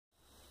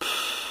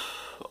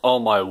Oh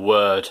my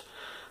word.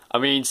 I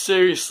mean,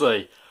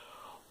 seriously.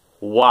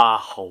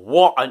 Wow,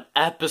 what an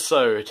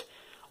episode.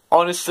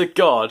 Honest to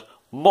God,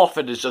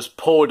 Moffat has just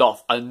pulled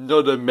off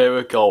another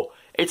miracle.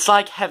 It's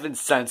like heaven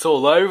sent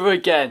all over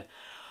again.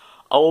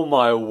 Oh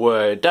my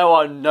word, there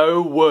are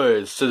no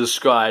words to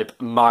describe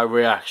my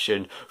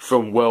reaction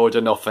from World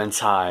Enough and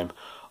Time.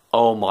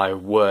 Oh my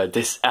word,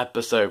 this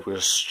episode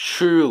was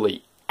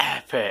truly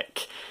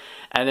epic.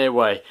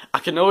 Anyway, I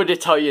can already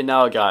tell you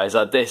now guys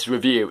that this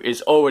review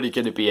is already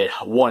going to be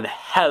one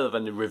hell of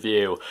a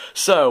review.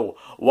 So,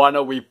 why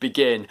don't we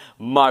begin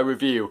my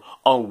review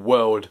on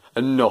World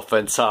Enough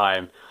and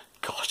Time.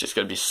 Gosh, it's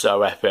going to be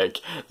so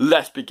epic.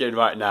 Let's begin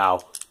right now.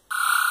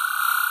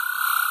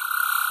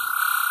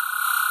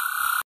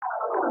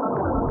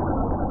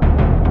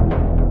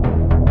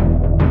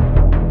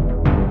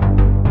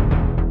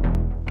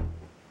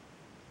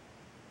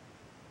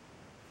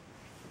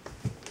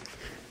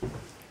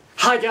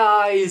 Hi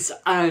guys,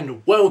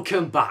 and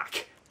welcome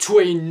back to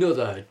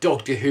another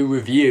Doctor Who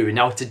review.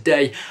 Now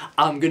today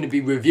I'm going to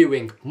be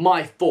reviewing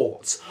my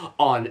thoughts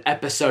on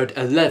episode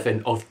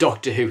 11 of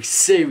Doctor Who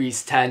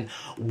Series 10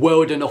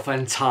 World Enough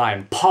and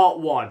Time, part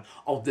 1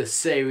 of the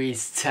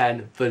Series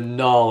 10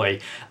 finale.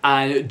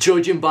 And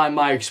judging by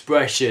my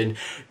expression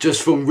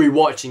just from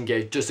rewatching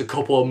it just a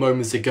couple of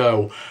moments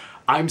ago,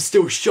 I'm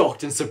still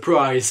shocked and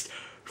surprised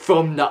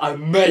from that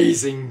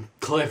amazing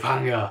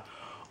cliffhanger.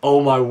 Oh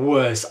my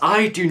words,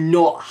 I do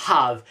not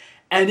have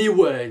any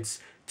words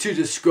to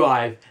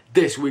describe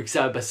this week's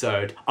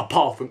episode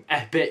apart from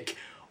epic,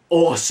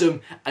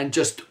 awesome and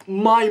just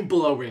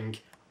mind-blowing.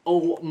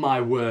 Oh my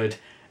word,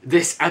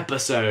 this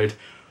episode,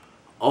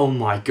 oh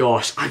my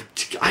gosh,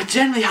 I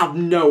generally have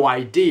no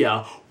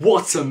idea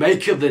what to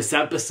make of this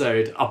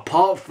episode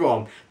apart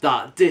from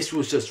that this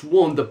was just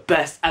one of the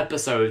best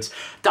episodes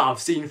that I've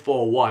seen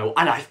for a while,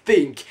 and I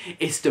think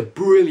it's the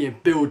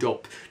brilliant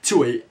build-up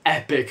to an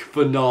epic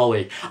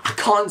finale. I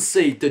can't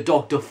see the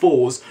Doctor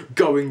Falls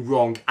going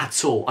wrong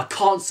at all. I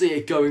can't see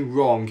it going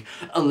wrong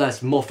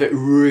unless Moffat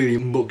really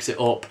mucks it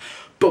up.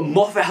 But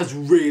Moffat has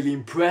really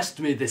impressed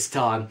me this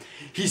time.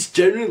 He's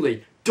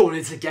genuinely done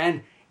it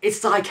again.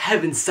 It's like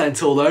heaven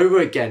sent all over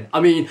again.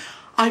 I mean,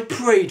 I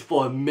prayed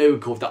for a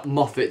miracle that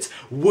Moffat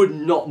would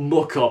not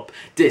muck up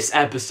this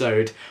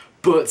episode,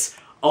 but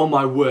oh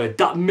my word,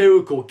 that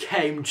miracle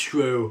came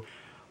true.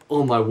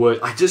 Oh my word,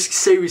 I just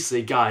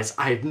seriously guys,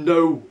 I have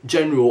no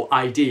general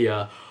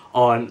idea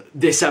on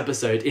this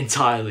episode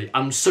entirely.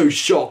 I'm so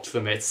shocked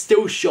from it,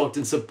 still shocked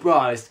and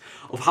surprised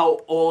of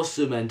how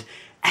awesome and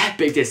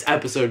epic this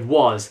episode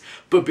was.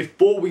 But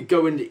before we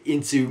go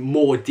into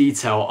more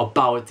detail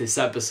about this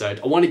episode,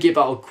 I want to give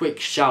out a quick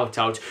shout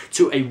out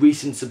to a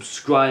recent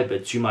subscriber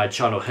to my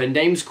channel. Her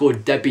name's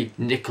called Debbie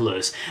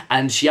Nicholas,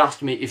 and she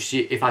asked me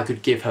if I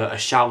could give her a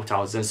shout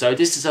out, and so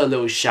this is her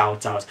little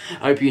shout out.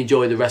 I hope you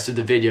enjoy the rest of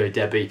the video,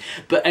 Debbie.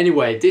 But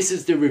anyway, this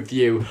is the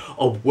review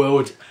of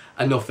World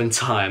Enough and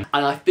Time,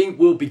 and I think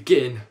we'll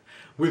begin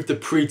with the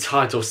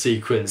pre-title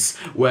sequence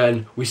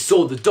when we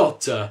saw the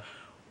Doctor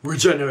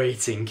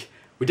regenerating.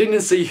 We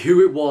didn't see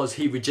who it was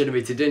he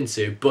regenerated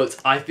into, but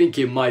I think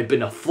it might have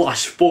been a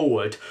flash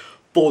forward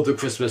for the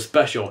Christmas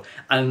special.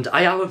 And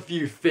I have a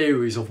few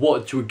theories of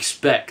what to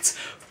expect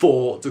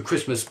for the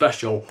Christmas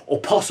special, or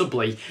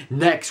possibly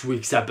next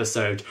week's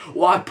episode.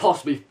 What I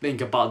possibly think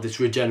about this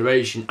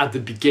regeneration at the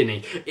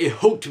beginning, it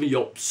hooked me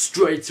up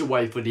straight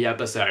away for the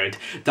episode,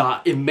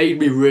 that it made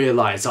me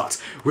realise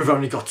that we've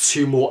only got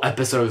 2 more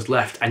episodes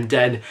left, and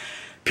then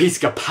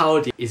Peter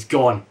Capaldi is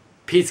gone.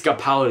 Peter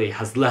Capaldi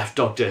has left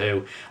Doctor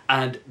Who,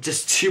 and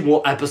just 2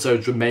 more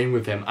episodes remain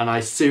with him, and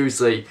I'm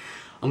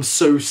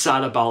so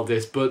sad about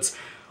this, but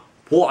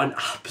what an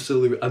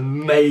absolute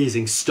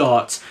amazing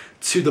start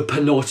to the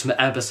penultimate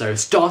episode,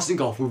 starting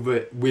off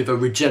with a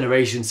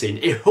regeneration scene.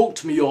 It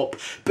hooked me up,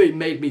 but it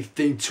made me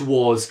think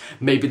towards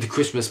maybe the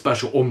Christmas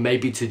special, or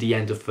maybe to the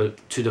end of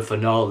to the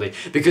finale,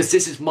 because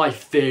this is my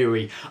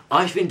theory.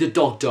 I think the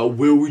Doctor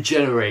will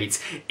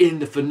regenerate in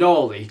the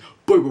finale,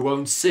 but we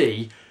won't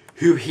see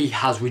who he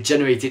has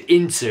regenerated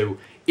into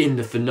in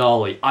the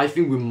finale. I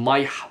think we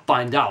might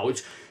find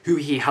out who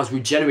he has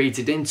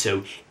regenerated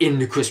into in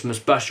the Christmas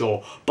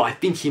special, but I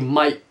think he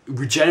might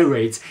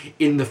regenerate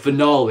in the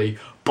finale,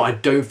 but I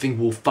don't think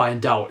we'll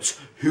find out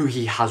who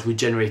he has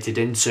regenerated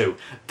into.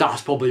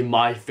 That's probably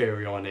my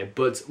theory on it.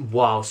 But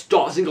wow,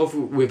 starting off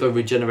with a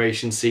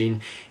regeneration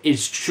scene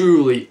is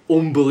truly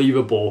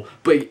unbelievable,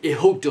 but it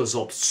hooked us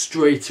up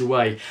straight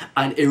away,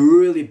 and it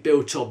really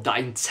built up that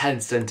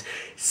intense and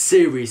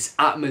serious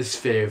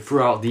atmosphere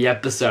throughout the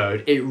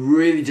episode. It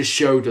really just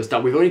showed us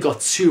that we've only got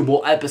 2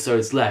 more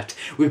episodes left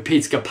with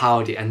Peter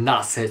Capaldi, and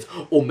that's it.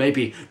 Or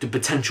maybe the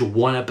potential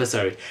 1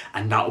 episode,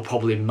 and that will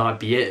probably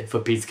might be it for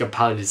Peter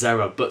Capaldi's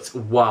era. But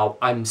wow,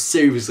 I'm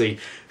seriously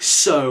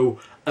so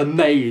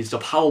amazed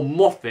of how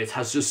Moffat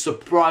has just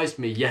surprised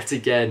me yet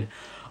again.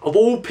 Of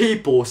all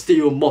people,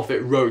 Stephen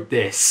Moffat wrote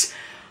this.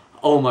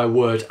 Oh my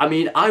word. I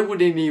mean, I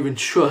wouldn't even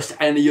trust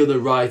any other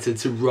writer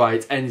to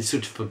write any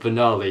such of a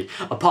finale,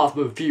 apart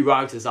from a few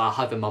writers I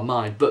have in my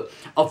mind. But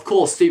of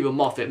course, Steven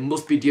Moffat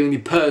must be the only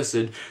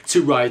person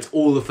to write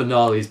all the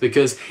finales,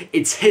 because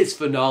it's his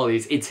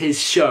finales, it's his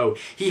show.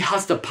 He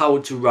has the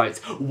power to write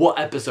what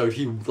episode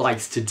he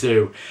likes to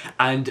do.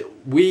 And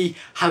we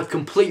have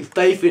complete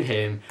faith in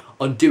him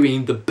on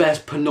doing the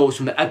best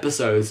penultimate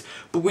episodes,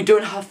 but we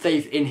don't have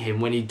faith in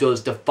him when he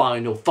does the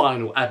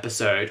final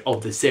episode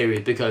of the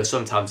series, because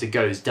sometimes it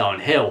goes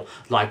downhill,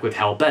 like with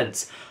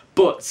Hellbent.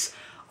 But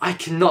I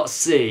cannot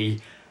see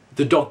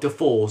the Doctor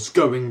Falls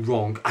going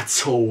wrong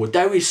at all.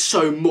 There is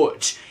so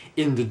much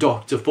in the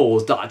Doctor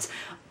Falls that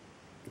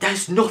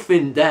there's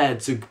nothing there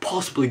to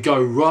possibly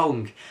go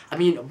wrong. I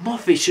mean,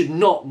 Moffat should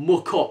not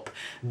muck up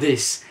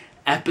this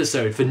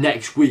episode for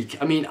next week.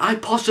 I mean, I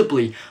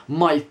possibly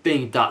might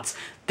think that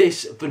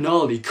this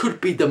finale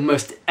could be the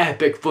most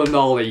epic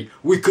finale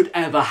we could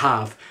ever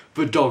have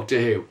for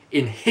Doctor Who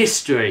in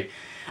history.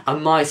 I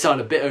might sound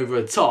a bit over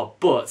the top,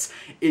 but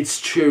it's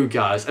true,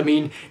 guys. I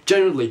mean,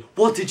 generally,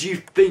 what did you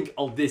think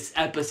of this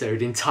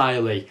episode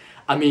entirely?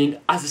 I mean,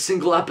 as a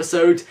single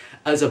episode,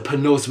 as a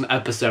penultimate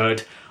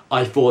episode,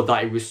 I thought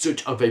that it was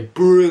such of a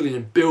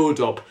brilliant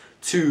build-up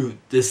to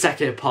the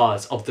second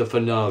part of the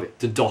finale,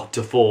 the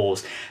Doctor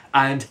Falls.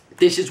 And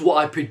this is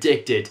what I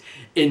predicted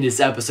in this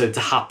episode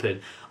to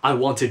happen. I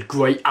wanted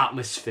great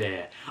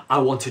atmosphere, I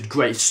wanted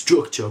great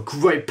structure,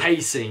 great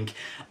pacing,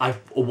 I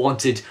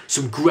wanted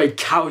some great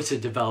character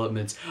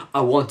development,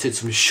 I wanted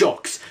some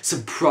shocks,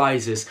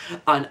 surprises,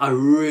 and I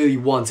really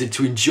wanted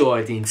to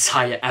enjoy the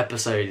entire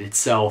episode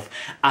itself.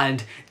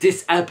 And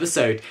this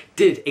episode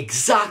did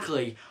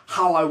exactly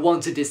how I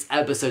wanted this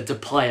episode to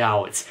play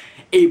out.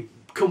 It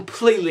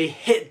completely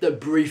hit the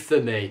brief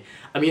for me.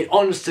 I mean,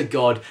 honest to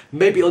God,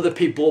 maybe other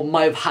people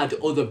might have had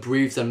other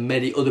briefs and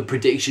many other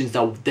predictions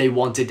that they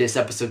wanted this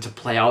episode to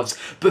play out,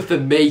 but for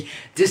me,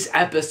 this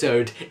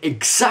episode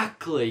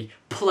exactly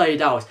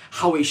played out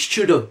how it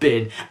should have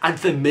been, and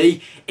for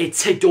me, it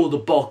ticked all the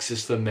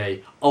boxes for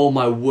me. Oh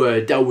my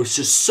word, there was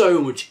just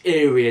so much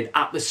eerie and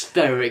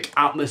atmospheric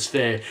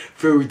atmosphere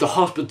through the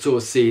hospital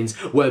scenes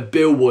where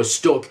Bill was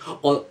stuck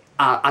on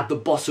at the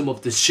bottom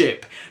of the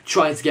ship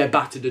trying to get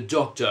back to the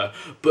Doctor.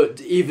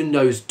 But even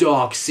those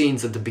dark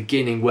scenes at the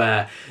beginning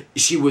where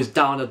she was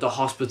down at the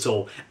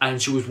hospital and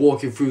she was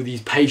walking through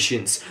these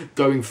patients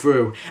going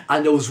through,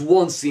 and there was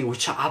one scene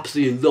which I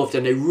absolutely loved,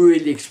 and they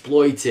really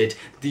exploited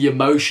the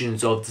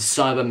emotions of the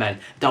Cybermen.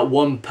 That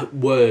one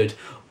word,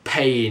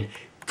 pain,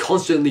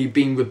 constantly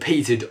being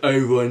repeated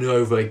over and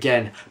over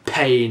again.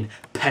 Pain,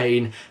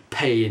 pain,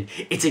 pain.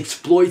 It's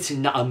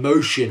exploiting that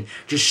emotion,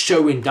 just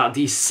showing that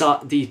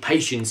these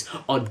patients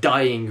are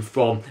dying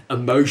from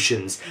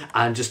emotions,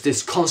 and just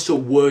this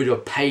constant word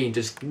of pain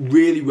just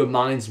really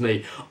reminds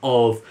me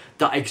of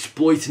that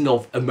exploiting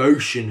of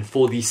emotion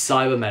for these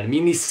Cybermen. I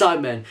mean, these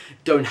Cybermen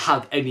don't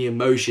have any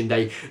emotion,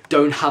 they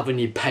don't have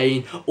any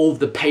pain, all of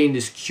the pain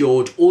is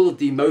cured, all of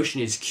the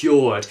emotion is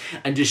cured,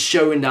 and just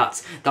showing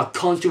that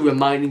constant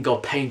reminding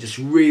of pain just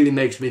really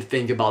makes me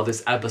think about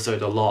this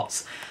episode a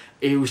lot.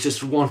 It was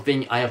just one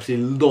thing I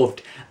absolutely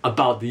loved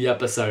about the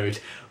episode,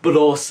 but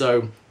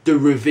also the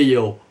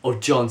reveal of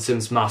John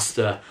Simm's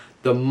master,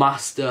 the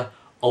Master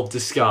of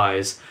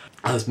Disguise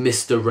as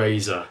Mr.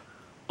 Razor.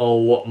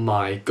 Oh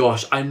my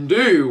gosh, I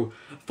knew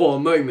for a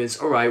moment,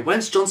 alright,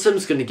 when's John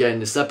Simm's gonna get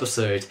in this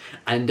episode?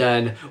 And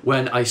then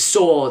when I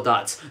saw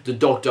that the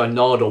Doctor and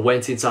Nardole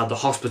went inside the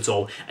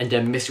hospital, and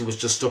then Missy was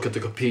just stuck at the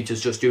computers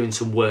just doing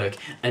some work,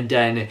 and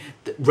then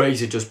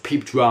Razor just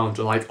peeped around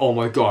and like, oh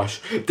my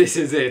gosh, this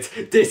is it,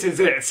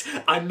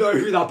 I know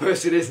who that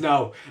person is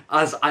now.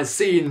 As I've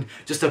seen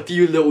just a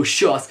few little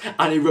shots,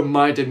 and it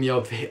reminded me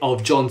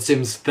of John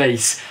Simm's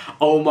face.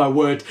 Oh my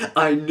word,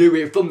 I knew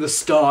it from the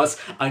start.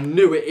 I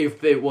knew it.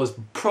 If it was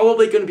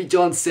probably going to be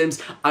John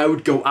Sims, I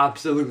would go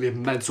absolutely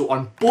mental,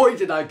 and boy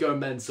did I go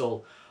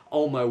mental.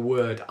 Oh my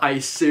word, I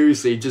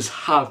seriously just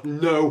have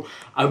no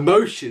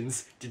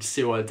emotions. Did you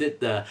see what I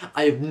did there?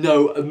 I have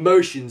no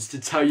emotions to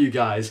tell you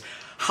guys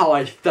how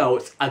I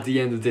felt at the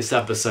end of this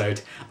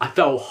episode. I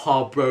felt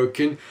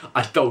heartbroken,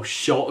 I felt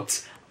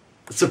shocked,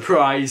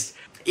 surprised.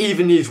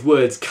 Even these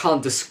words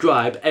can't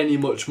describe any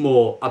much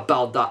more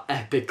about that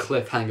epic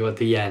cliffhanger at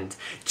the end.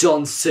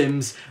 John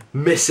Sims,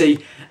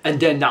 Missy, and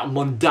then that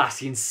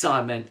Mondasian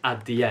Simon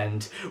at the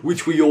end,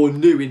 which we all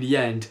knew in the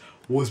end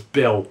was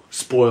Bill.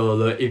 Spoiler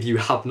alert if you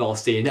have not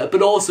seen it.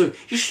 But also,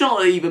 you should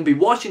not even be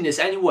watching this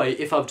anyway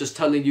if I'm just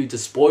telling you the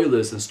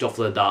spoilers and stuff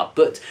like that.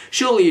 But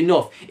surely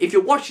enough, if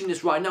you're watching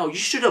this right now, you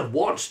should have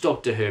watched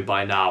Doctor Who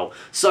by now.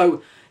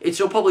 So it's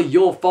probably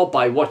your fault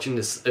by watching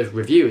this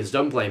review,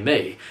 don't blame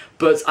me.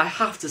 But I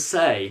have to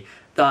say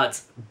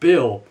that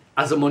Bill,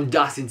 as a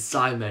Mondasian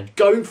Simon,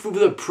 going through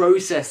the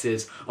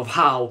processes of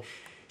how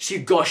she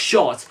got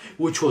shot,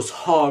 which was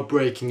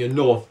heartbreaking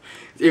enough.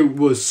 It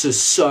was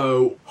just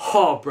so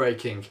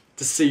heartbreaking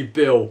to see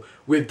Bill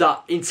with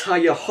that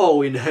entire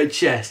hole in her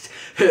chest,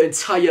 her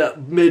entire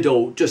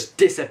middle just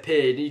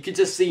disappeared, and you could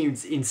just see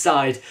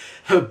inside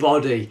her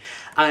body.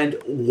 And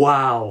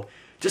wow,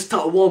 just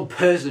that one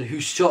person who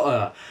shot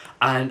her.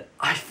 And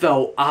I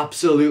felt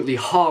absolutely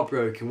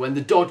heartbroken when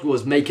the Doctor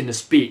was making a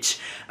speech.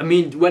 I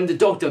mean, when the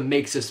Doctor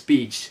makes a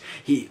speech,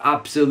 he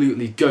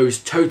absolutely goes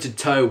toe to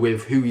toe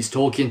with who he's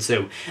talking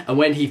to. And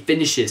when he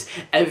finishes,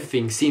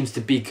 everything seems to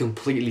be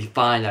completely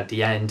fine at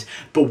the end.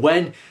 But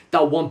when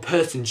that one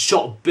person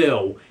shot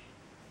Bill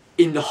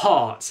in the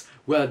heart,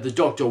 where the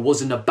Doctor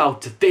wasn't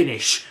about to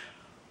finish,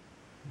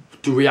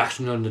 the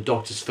reaction on the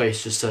Doctor's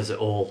face just says it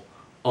all.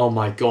 Oh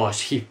my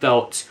gosh, he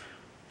felt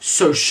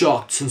so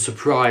shocked and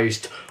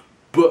surprised,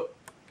 but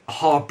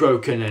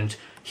heartbroken, and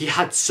he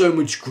had so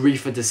much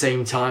grief at the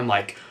same time.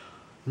 Like,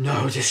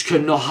 no, this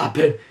could not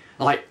happen.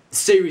 Like,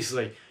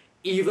 seriously,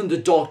 even the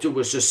Doctor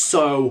was just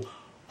so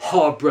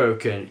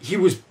heartbroken. He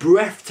was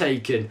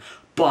breathtaken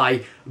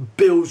by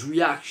Bill's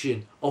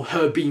reaction of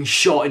her being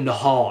shot in the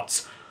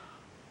heart.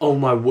 Oh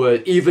my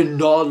word, even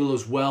Nardole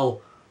as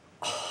well.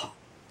 Oh,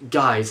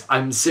 guys,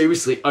 I'm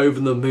seriously over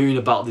the moon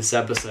about this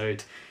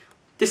episode.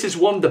 This is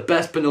one of the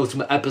best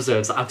penultimate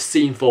episodes that I've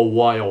seen for a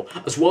while.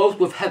 As well as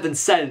with Heaven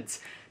Sent,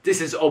 this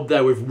is up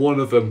there with one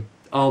of them.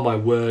 Oh my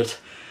word.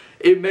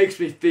 It makes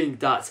me think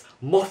that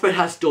Moffat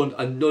has done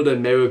another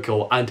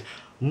miracle, and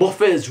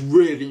Moffat has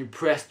really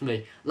impressed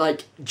me.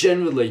 Like,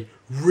 generally,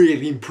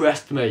 really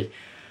impressed me.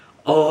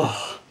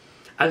 Oh,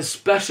 and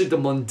especially the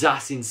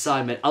Mondasian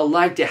Simon. I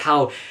liked it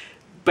how,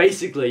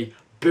 basically,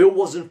 Bill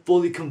wasn't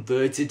fully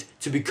converted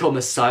to become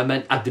a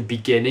Simon at the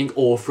beginning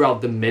or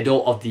throughout the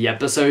middle of the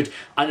episode,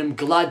 and I'm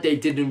glad they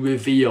didn't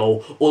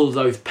reveal all of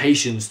those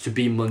patients to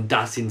be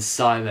Mondasian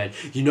Simon.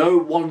 You know,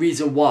 one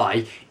reason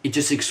why? It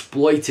just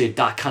exploited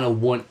that kind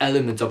of one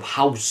element of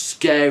how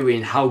scary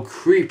and how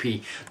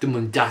creepy the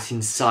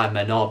Mondasian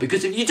Simon are,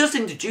 because if you just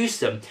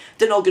introduce them,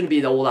 they're not going to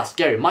be all that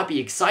scary. It might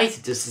be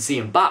exciting just to see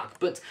them back,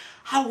 but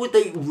how would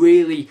they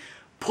really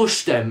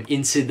push them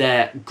into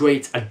their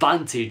great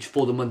advantage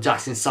for the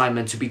Mondasian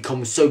Simon to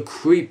become so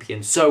creepy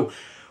and so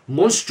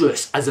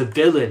monstrous as a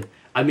villain?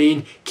 I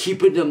mean,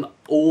 keeping them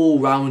all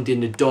round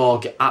in the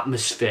dark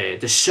atmosphere,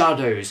 the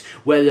shadows,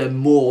 where they're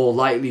more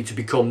likely to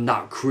become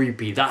that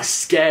creepy, that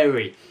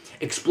scary.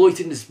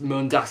 Exploiting this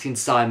Mondasian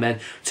Simon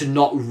to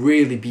not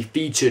really be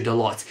featured a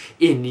lot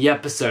in the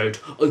episode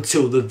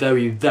until the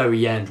very,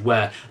 very end,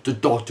 where the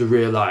Doctor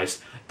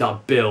realised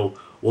that Bill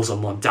was a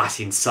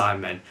Mondasian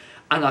Simon.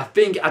 And I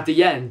think at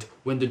the end,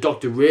 when the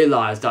Doctor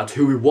realised that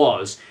who he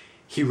was,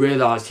 he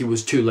realised he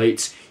was too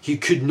late. He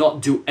could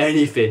not do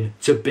anything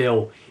to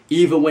Bill,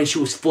 even when she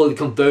was fully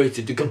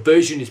converted. The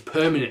conversion is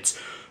permanent,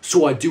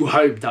 so I do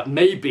hope that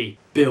maybe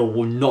Bill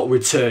will not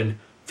return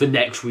for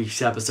next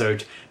week's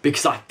episode,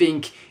 because I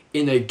think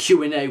in a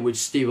Q&A which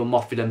Steven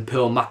Moffat and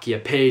Pearl Mackie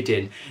appeared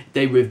in,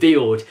 they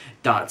revealed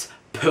that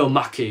Pearl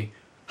Mackie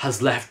has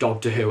left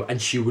Doctor Who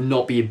and she will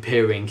not be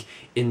appearing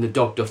in the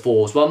Doctor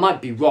Falls. Well, I might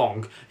be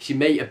wrong. She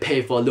may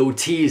appear for a little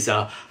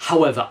teaser.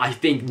 However, I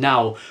think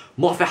now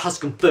Moffat has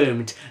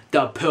confirmed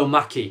that Pearl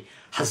Mackie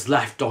has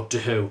left Doctor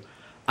Who.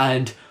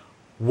 And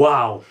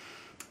wow,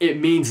 it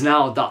means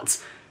now that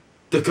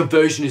the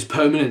conversion is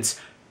permanent.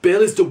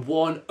 Bill is the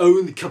one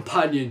only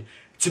companion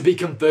to be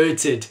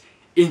converted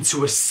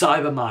into a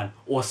Cyberman,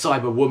 or a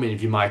Cyberwoman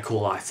if you might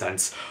call that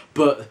sense.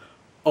 But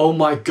oh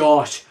my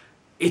gosh,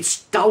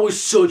 that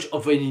was such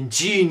of an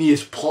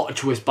ingenious plot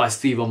twist by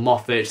Steven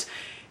Moffat.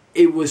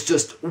 It was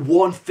just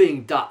one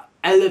thing that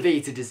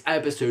elevated this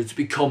episode to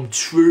become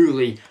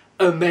truly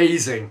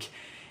amazing.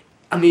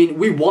 I mean,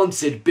 we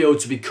wanted Bill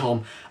to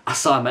become a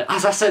Simon.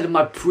 As I said in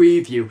my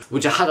preview,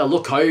 which I had a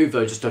look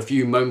over just a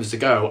few moments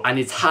ago, and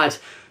it's had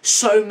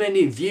so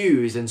many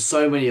views and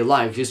so many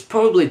likes. It's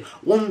probably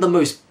one of the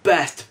most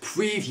best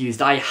previews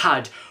that I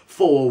had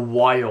for a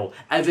while.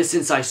 Ever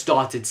since I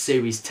started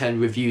Series 10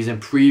 reviews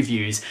and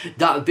previews,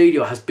 that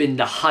video has been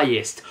the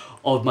highest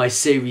of my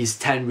Series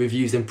 10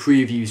 reviews and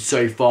previews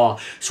so far.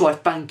 So I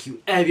thank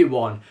you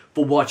everyone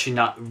for watching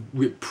that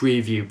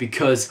preview,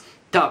 because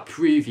that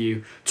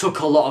preview took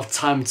a lot of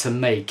time to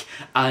make,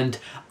 and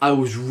I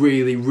was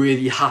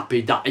really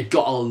happy that it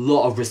got a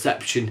lot of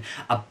reception.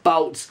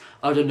 About,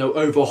 I don't know,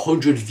 over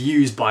 100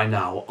 views by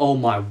now. Oh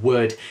my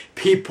word,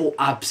 people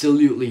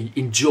absolutely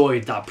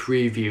enjoyed that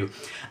preview.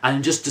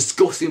 And just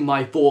discussing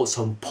my thoughts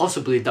on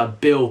possibly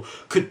that Bill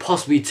could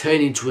possibly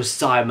turn into a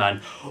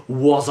Cyberman.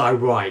 Was I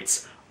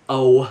right?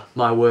 Oh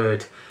my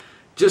word.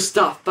 Just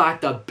that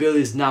fact that Bill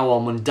is now a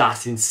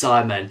Mondasian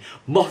Simon.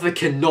 Moffat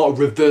cannot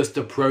reverse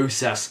the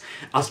process.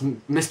 As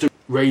Mr.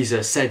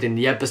 Razor said in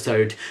the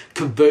episode,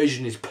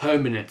 conversion is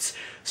permanent.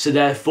 So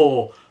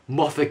therefore,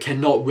 Moffat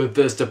cannot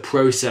reverse the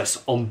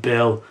process on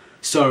Bill.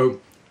 So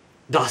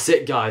that's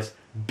it, guys.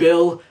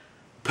 Pearl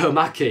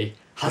Mackie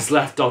has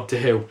left Doctor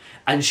Who,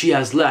 and she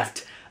has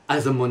left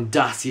as a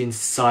Mondasian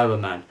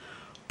Cyberman.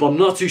 But I'm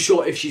not too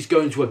sure if she's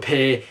going to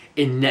appear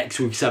in next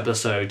week's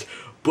episode,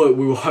 but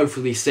we will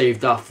hopefully save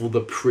that for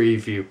the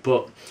preview.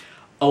 But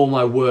oh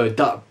my word,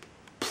 that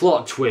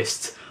plot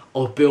twist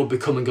of Bill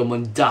becoming a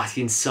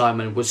Mondasian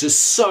Simon was just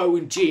so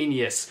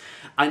ingenious,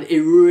 and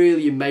it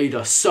really made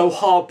us so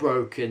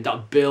heartbroken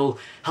that Bill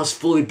has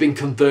fully been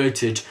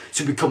converted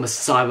to become a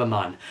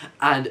Cyberman.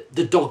 And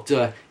the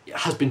Doctor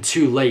has been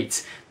too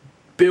late.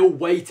 Bill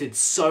waited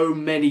so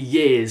many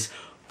years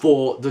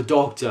for the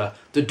Doctor.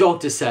 The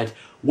Doctor said,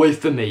 wait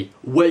for me,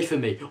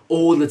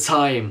 all the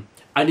time.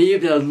 And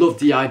even I love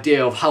the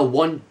idea of how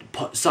one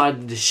side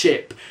of the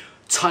ship,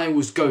 time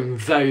was going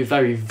very,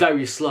 very,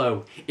 very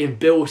slow. In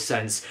Bill's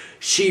sense,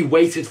 she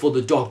waited for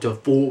the Doctor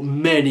for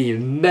many,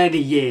 many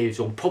years,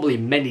 or probably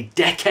many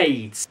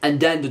decades. And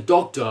then the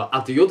Doctor,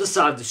 at the other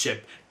side of the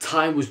ship,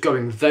 time was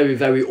going very,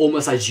 very,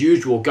 almost as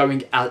usual,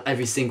 going at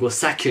every single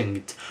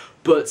second.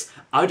 But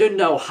I don't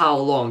know how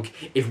long,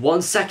 if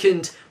 1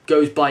 second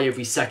goes by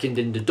every second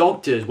in the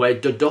Doctor's, where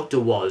the Doctor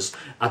was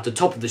at the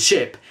top of the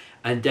ship,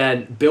 and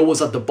then Bill was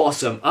at the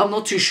bottom. I'm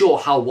not too sure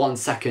how 1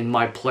 second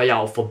might play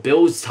out for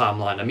Bill's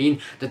timeline. I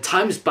mean, the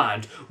time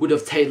span would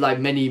have taken like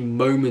many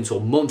moments or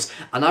months,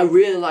 and I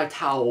really liked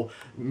how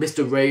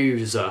Mr.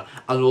 Razor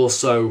and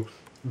also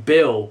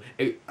Bill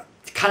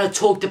kind of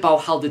talked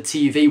about how the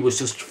TV was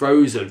just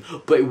frozen,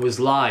 but it was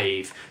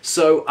live.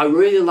 So I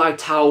really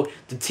liked how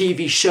the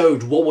TV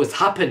showed what was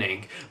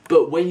happening,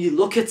 but when you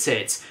look at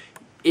it,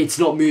 it's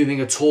not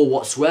moving at all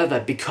whatsoever,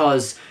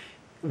 because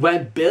where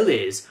Bill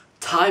is,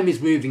 time is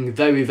moving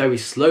very, very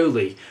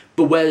slowly,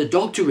 but where the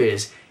Doctor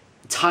is,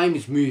 time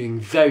is moving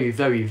very,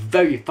 very,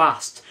 very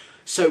fast.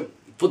 So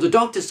for the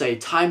Doctor to say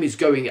time is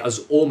going as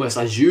almost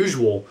as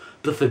usual,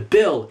 but for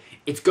Bill,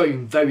 it's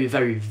going very,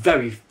 very,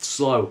 very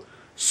slow.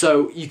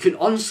 So you can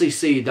honestly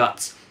see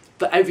that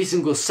for every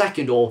single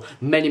second or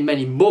many,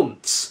 many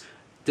months,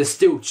 there's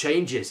still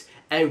changes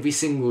every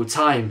single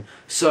time.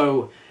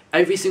 So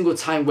every single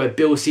time where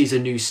Bill sees a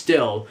new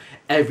still,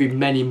 every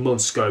many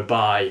months go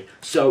by.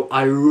 So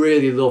I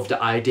really love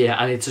the idea,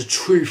 and it's a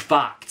true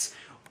fact.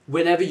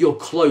 Whenever you're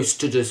close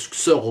to the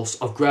source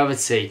of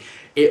gravity,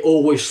 it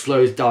always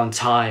slows down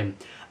time.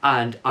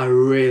 And I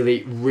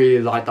really,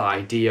 really like the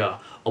idea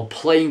of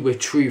playing with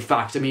true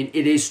facts. I mean,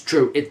 it is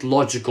true, it's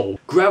logical.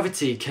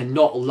 Gravity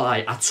cannot lie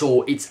at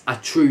all, it's a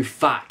true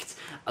fact.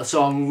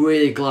 So I'm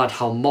really glad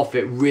how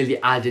Moffat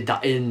really added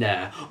that in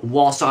there.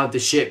 One side of the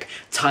ship,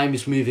 time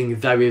is moving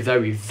very,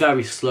 very,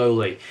 very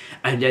slowly.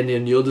 And then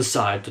on the other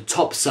side, the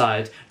top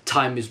side,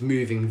 time is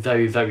moving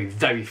very, very,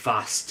 very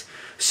fast.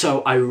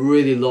 So I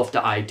really love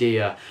the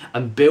idea.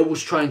 And Bill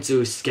was trying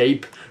to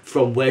escape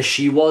from where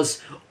she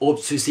was up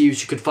to see if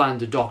she could find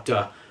the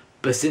Doctor.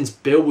 But since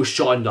Bill was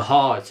shot in the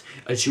heart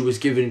and she was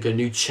given a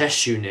new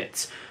chest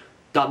unit,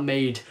 that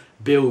made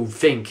Bill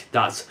think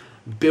that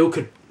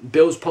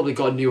Bill's probably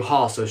got a new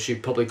heart, so she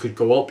probably could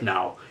go up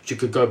now. She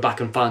could go back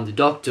and find the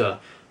Doctor.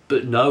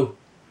 But no,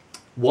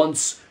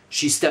 once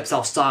she steps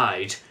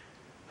outside,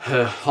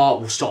 her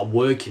heart will start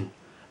working.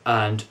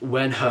 And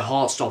when her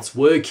heart starts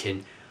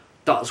working,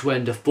 that's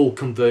when the full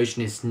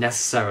conversion is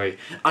necessary.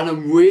 And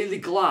I'm really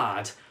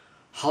glad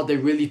how they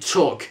really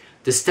took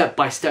the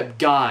step-by-step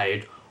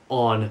guide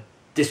on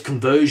this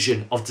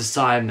conversion of the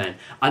Cybermen.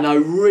 And I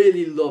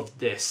really loved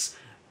this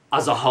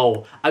as a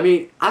whole. I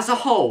mean, as a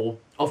whole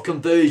of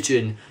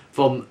conversion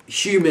from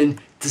human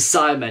to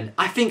Cybermen,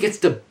 I think it's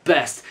the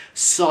best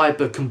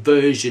cyber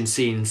conversion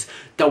scenes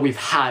that we've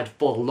had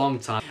for a long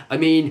time. I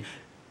mean,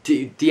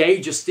 the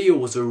Age of Steel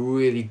was a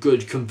really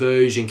good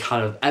conversion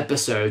kind of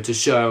episode to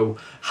show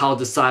how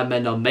the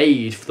Cybermen are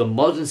made for the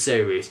modern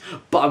series,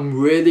 but I'm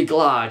really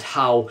glad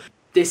how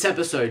this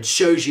episode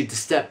shows you the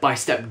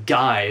step-by-step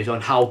guide on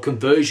how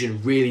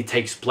conversion really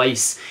takes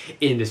place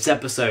in this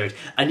episode.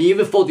 And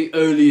even for the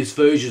earliest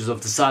versions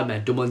of the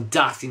Cybermen, the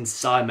Mondasian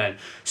Cybermen.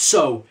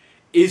 So,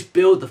 is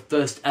Bill the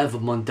first ever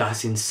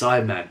Mondasian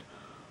Cyberman?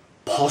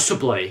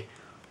 Possibly.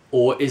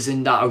 Or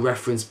isn't that a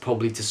reference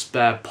probably to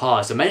Spare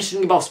Parts? I'm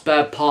mentioning about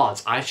Spare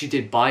Parts, I actually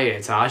did buy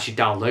it, I actually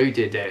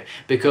downloaded it,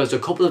 because a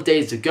couple of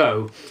days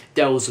ago,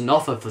 there was an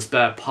offer for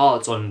Spare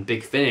Parts on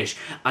Big Finish,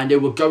 and they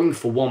were going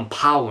for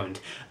 £1,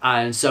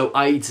 and so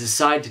I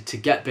decided to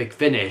get Big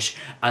Finish,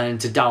 and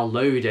to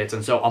download it,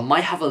 and so I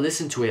might have a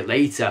listen to it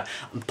later,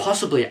 and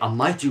possibly I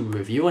might do a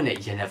review on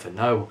it, you never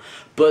know.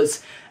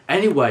 But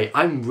anyway,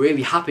 I'm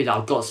really happy that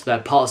I got Spare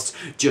Parts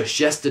just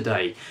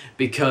yesterday,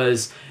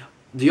 because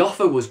the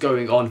offer was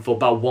going on for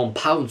about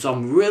 £1, so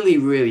I'm really,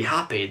 really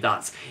happy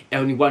that it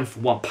only went for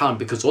 £1,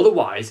 because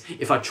otherwise,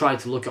 if I tried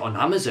to look it on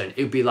Amazon,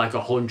 it would be like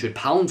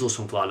 £100 or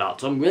something like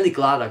that. So I'm really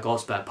glad I got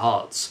Spare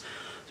Parts.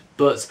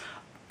 But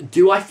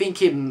do I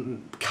think it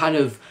kind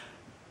of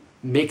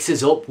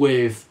mixes up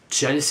with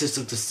Genesis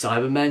of the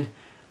Cybermen?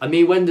 I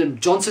mean, when the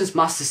Johnson's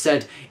Master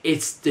said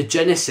it's the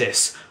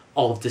Genesis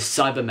of the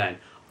Cybermen,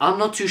 I'm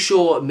not too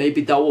sure,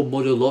 maybe that will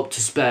muddle up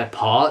to Spare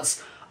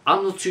Parts.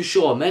 I'm not too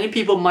sure. Many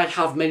people might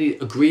have many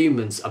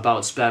agreements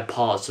about Spare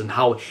Parts and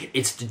how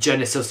it's the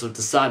Genesis of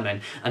the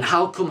Cybermen, and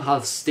how come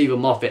have Stephen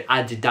Moffat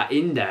added that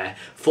in there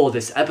for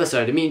this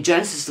episode. I mean,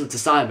 Genesis of the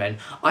Cybermen,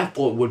 I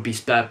thought would be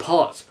Spare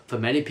Parts for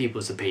many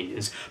people's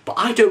opinions, but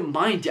I don't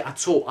mind it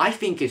at all. I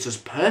think it's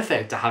just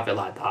perfect to have it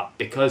like that,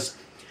 because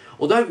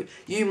although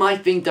you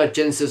might think that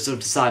Genesis of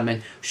the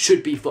Cybermen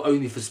should be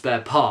only for Spare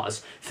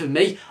Parts, for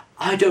me,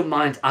 I don't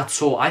mind at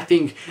all. I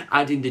think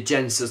adding the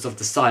Genesis of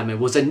the Cybermen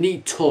was a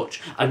neat touch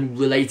and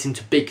relating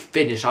to Big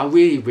Finish. I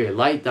really, really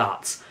like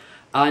that.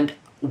 And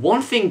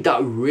one thing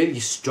that really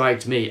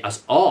struck me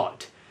as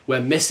odd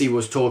when Missy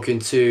was talking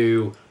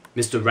to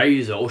Mr.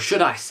 Razor, or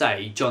should I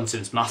say John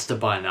Sims Master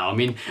by now? I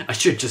mean, I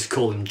should just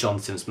call him John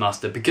Sims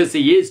Master because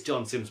he is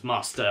John Sims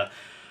Master.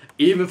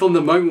 Even from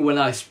the moment when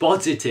I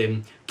spotted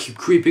him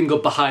creeping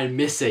up behind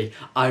Missy,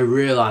 I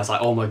realised,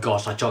 like, oh my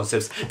gosh, like John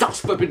Sims, that's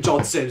flipping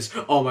John Sims.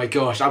 Oh my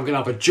gosh, I'm gonna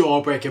have a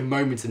jaw-breaking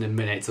moment in a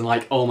minute. And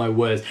like, oh my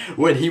word,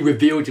 when he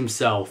revealed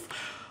himself,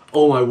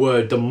 oh my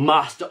word, the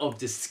Master of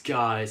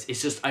Disguise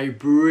is just a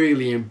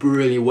brilliant,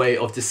 brilliant way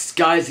of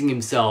disguising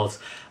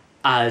himself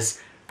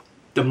as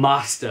the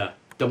Master.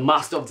 The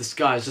Master of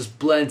Disguise just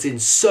blends in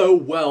so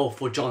well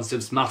for John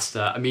Sims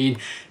Master. I mean,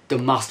 the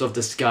Master of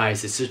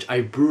Disguise is such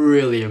a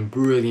brilliant,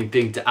 brilliant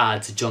thing to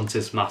add to John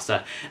Sims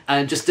Master.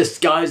 And just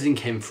disguising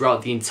him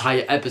throughout the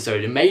entire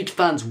episode, it made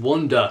fans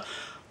wonder,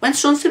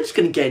 when's John Sims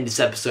going to get in this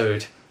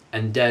episode?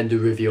 And then the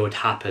reveal had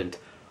happened.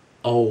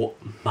 Oh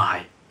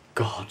my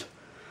god.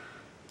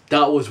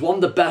 That was one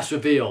of the best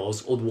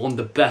reveals, or one of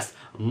the best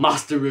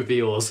Master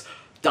reveals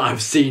that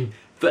I've seen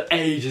for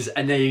ages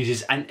and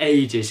ages and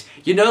ages.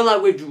 You know,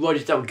 like with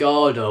Roger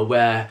Delgado,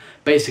 where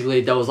basically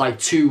there was like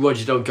two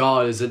Roger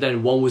Delgados and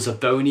then one was a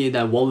phony and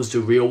then one was the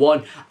real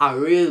one. I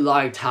really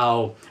liked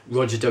how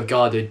Roger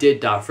Delgado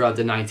did that throughout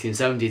the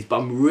 1970s, but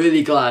I'm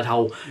really glad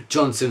how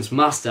John Sims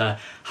Master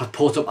had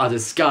put up a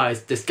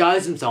disguised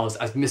themselves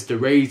as Mr.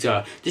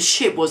 Razor. The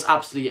ship was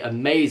absolutely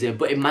amazing,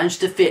 but it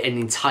managed to fit an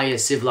entire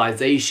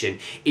civilization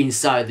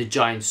inside the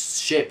giant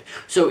ship.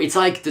 So it's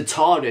like the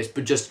TARDIS,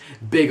 but just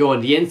bigger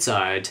on the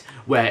inside,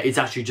 where it's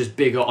actually just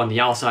bigger on the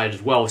outside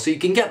as well. So you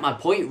can get my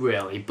point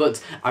really,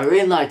 but I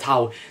really liked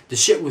how the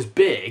ship was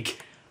big,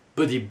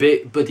 but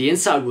the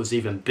inside was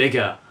even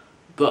bigger.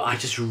 But I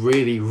just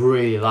really,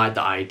 really liked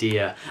the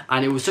idea,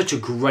 and it was such a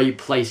great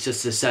place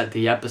just to set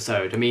the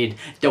episode. I mean,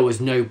 there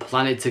was no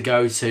planet to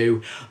go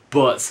to,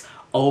 but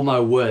oh my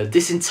word,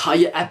 this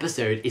entire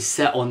episode is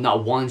set on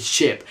that one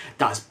ship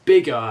that's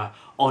bigger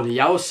on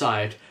the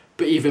outside,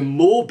 but even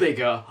more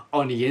bigger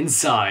on the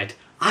inside.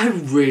 I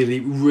really,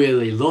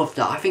 really love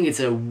that. I think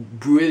it's a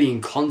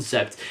brilliant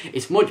concept.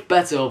 It's much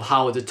better of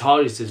how the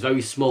TARDIS is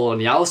very small on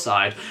the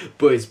outside,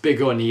 but it's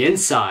bigger on the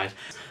inside.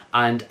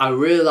 And I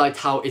really liked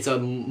how it's a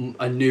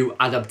new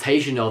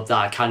adaptation of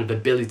that kind of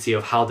ability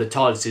of how the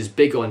TARDIS is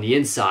bigger on the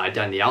inside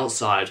than the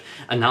outside,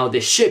 and now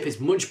this ship is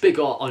much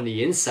bigger on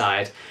the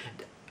inside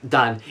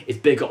than it's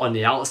bigger on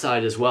the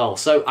outside as well.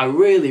 So I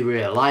really,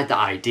 really like that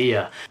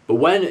idea. But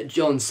when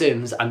John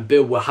Sims and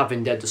Bill were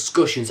having their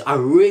discussions, I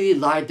really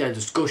liked their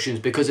discussions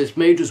because it's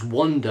made us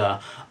wonder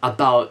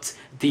about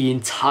the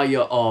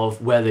entire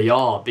of where they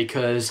are,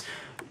 because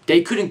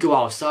they couldn't go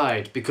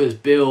outside because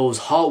Bill's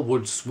heart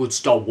would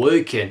stop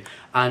working.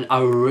 And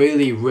I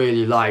really,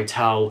 really liked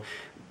how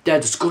their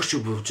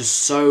discussion was just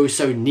so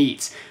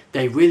neat.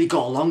 They really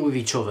got along with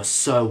each other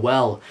so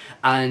well.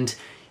 And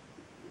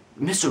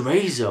Mr.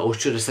 Razor, or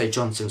should I say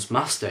John Sims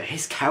Master,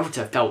 his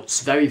character felt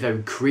very,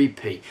 very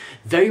creepy,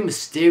 very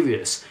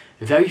mysterious,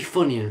 very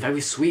funny and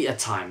very sweet at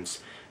times,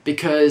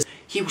 because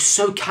he was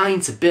so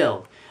kind to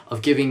Bill,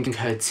 of giving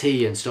her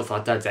tea and stuff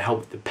like that to help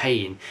with the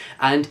pain.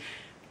 And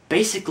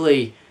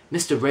basically,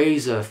 Mr.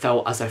 Razor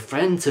felt as a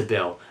friend to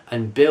Bill,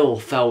 and Bill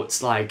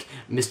felt like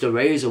Mr.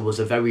 Razor was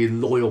a very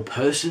loyal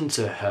person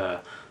to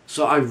her.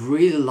 So I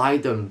really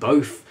liked them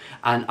both,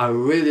 and I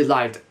really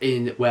liked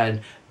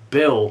when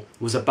Bill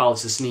was about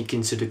to sneak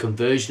into the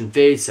conversion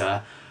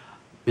theatre,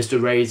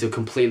 Mr. Razor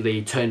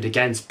completely turned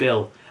against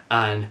Bill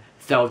and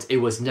felt it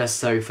was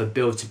necessary for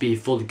Bill to be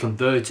fully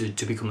converted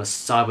to become a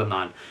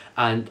Cyberman.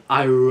 And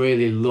I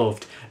really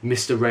loved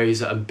Mr.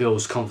 Razor and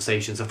Bill's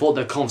conversations. I thought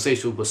their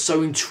conversation was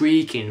so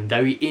intriguing and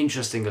very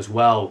interesting as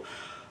well.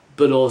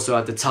 But also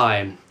at the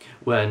time,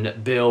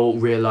 when Bill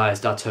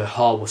realised that her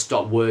heart would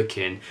stop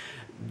working,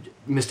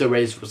 Mr.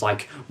 Razor was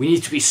like, we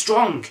need to be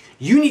strong.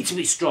 You need to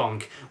be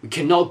strong. We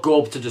cannot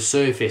go up to the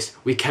surface.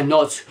 We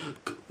cannot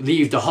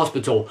leave the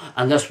hospital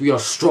unless we are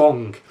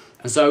strong.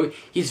 And so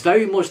he's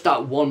very much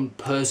that one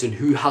person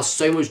who has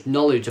so much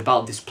knowledge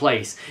about this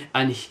place,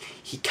 and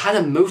he kind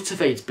of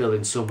motivates Bill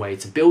in some way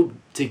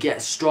to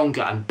get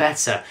stronger and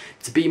better,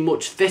 to be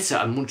much fitter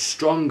and much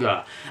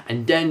stronger,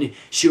 and then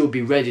she'll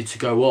be ready to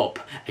go up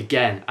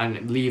again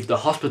and leave the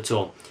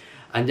hospital.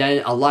 And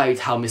then I liked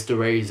how Mr.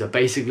 Razor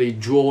basically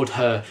drawed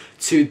her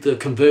to the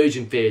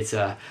conversion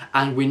theatre,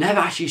 and we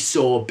never actually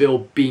saw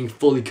Bill being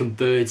fully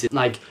converted.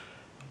 Like,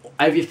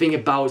 everything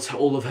about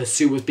all of her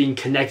suit was being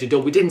connected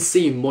up. We didn't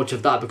see much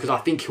of that because I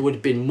think it would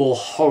have been more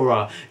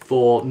horror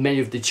for many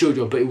of the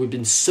children, but it would have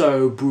been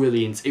so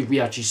brilliant if we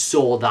actually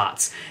saw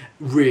that.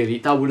 Really,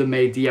 that would have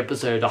made the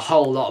episode a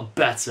whole lot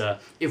better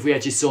if we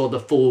actually saw the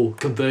full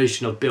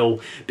conversion of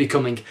Bill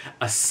becoming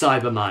a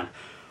Cyberman.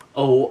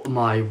 Oh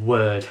my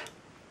word.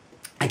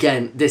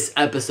 Again, this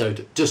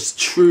episode just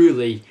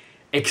truly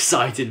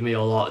excited me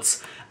a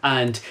lot,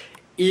 and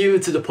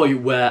even to the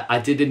point where I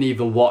didn't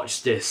even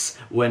watch this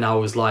when I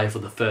was live for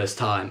the first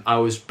time. I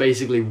was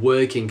basically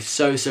working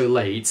so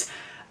late,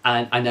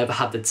 and I never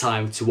had the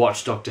time to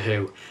watch Doctor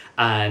Who.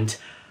 And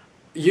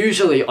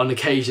usually on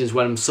occasions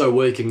when I'm so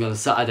working on a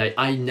Saturday,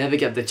 I never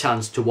get the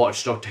chance to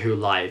watch Doctor Who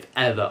live,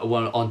 ever,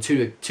 on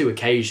two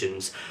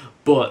occasions.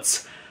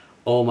 But,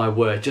 oh my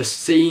word, just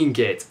seeing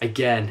it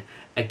again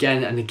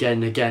and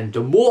again.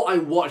 The more I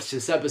watch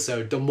this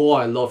episode, the more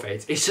I love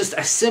it. It's just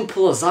as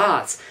simple as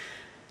that.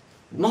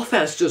 Moffat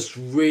has just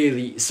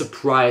really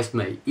surprised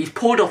me. He's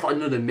pulled off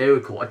another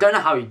miracle. I don't know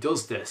how he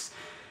does this.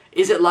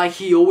 Is it like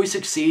he always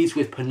succeeds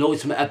with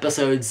penultimate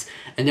episodes,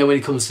 and then when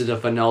it comes to the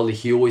finale,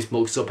 he always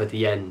mucks up at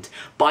the end?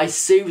 But I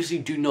seriously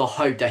do not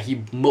hope that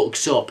he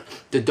mucks up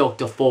the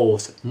Doctor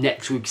Falls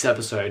next week's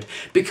episode,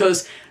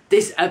 because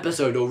this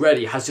episode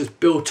already has just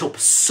built up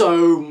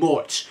so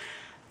much,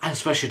 and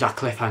especially that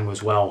cliffhanger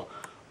as well.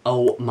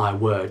 Oh my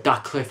word,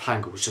 that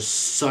cliffhanger was just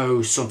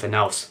so something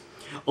else.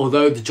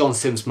 Although the John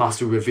Sims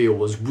Master reveal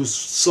was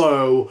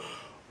so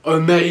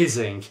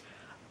amazing,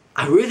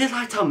 I really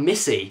liked how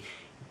Missy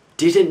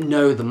didn't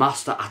know the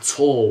Master at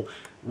all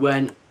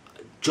when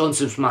John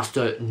Sims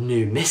Master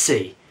knew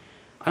Missy.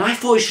 And I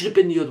thought it should have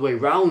been the other way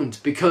round,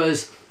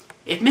 because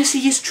if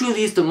Missy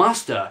truly is the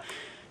Master,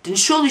 then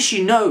surely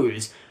she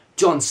knows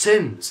John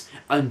Sims,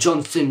 and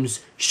John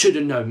Sims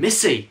shouldn't know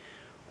Missy.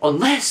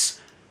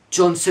 Unless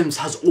John Sims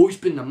has always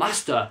been the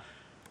Master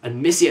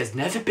and Missy has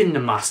never been the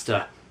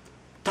Master.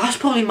 That's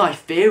probably my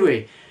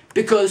theory,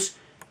 because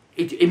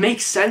it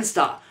makes sense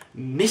that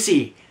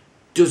Missy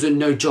doesn't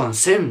know John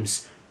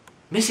Sims.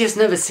 Missy has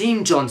never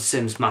seen John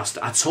Sims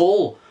Master at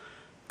all,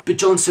 but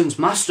John Sims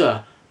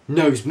Master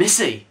knows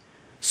Missy.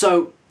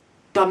 So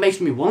that makes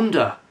me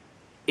wonder,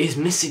 is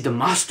Missy the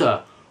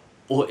Master,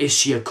 or is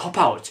she a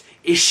cop-out?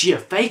 Is she a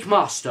fake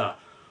Master?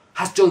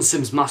 Has John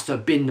Sims Master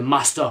been the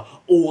Master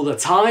all the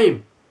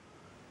time?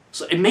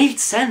 So it made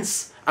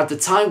sense at the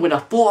time when I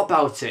thought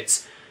about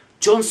it.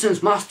 John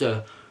Sims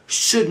Master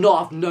should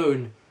not have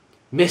known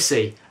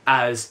Missy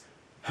as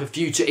her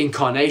future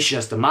incarnation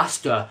as the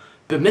Master,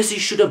 but Missy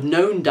should have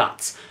known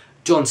that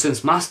John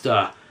Sims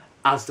Master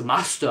as the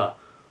Master.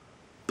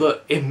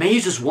 But it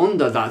made us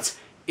wonder that,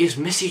 is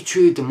Missy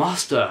truly the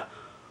Master,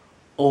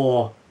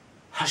 or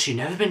has she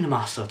never been the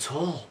Master at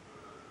all?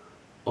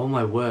 Oh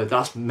my word,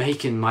 that's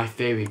making my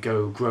theory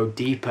grow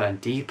deeper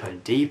and deeper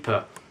and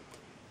deeper.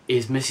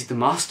 Is Missy the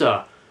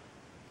Master?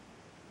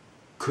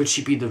 Could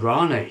she be the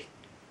Rani?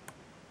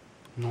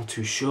 Not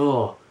too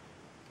sure.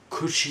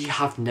 Could she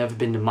have never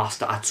been the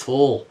Master at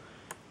all?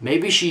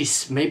 Maybe she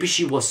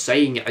was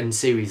saying in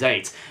Series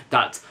 8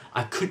 that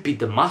I could be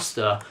the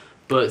Master,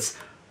 but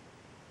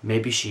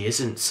maybe she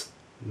isn't.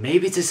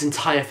 Maybe this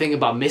entire thing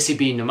about Missy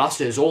being the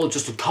Master is all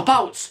just a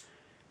cop-out.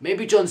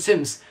 Maybe John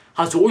Sims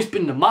has always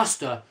been the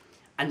Master,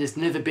 and there's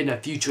never been a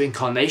future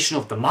incarnation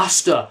of the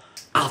Master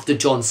after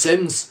John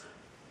Sims.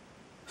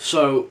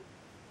 So,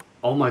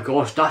 oh my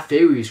gosh, that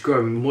theory is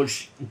growing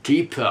much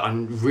deeper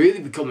and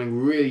really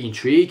becoming really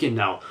intriguing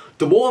now.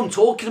 The more I'm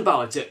talking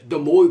about it, the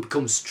more it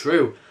becomes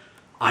true.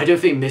 I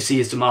don't think Missy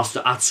is the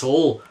Master at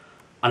all,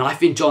 and I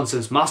think John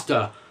Sims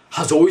Master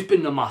has always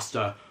been the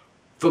Master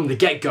from the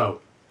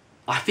get-go.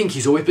 I think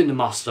he's always been the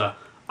Master.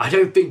 I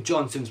don't think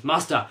John Sims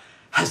Master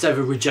has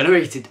ever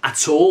regenerated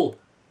at all,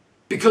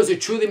 because it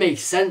truly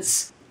makes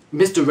sense.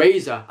 Mr.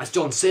 Razor, as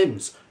John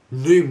Sims,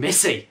 knew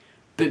Missy,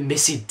 but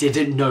Missy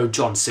didn't know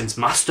John Sims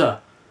Master.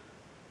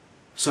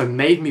 So it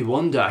made me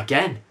wonder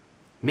again,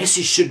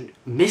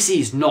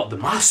 Missy's not the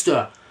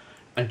Master,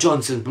 and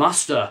John Sims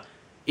Master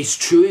is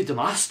truly the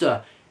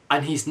Master,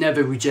 and he's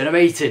never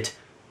regenerated.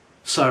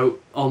 So,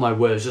 oh my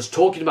words, just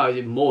talking about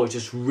it more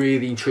just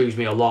really intrigues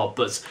me a lot.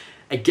 But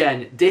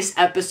again, this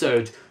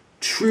episode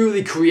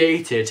truly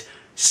created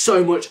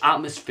so much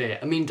atmosphere.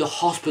 I mean, the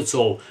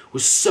hospital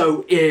was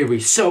so eerie,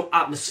 so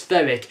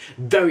atmospheric,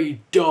 very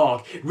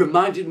dark.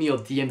 Reminded me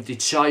of The Empty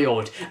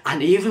Child,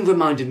 and even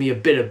reminded me a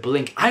bit of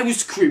Blink. I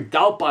was creeped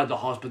out by the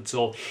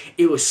hospital.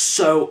 It was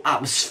so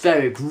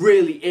atmospheric,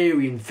 really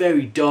eerie and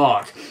very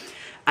dark.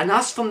 And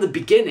as from the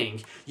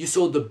beginning, you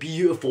saw the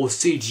beautiful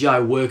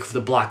CGI work of the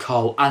black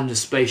hole and the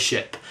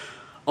spaceship.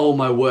 Oh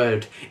my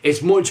word,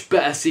 it's much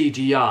better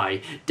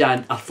CGI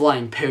than a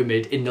flying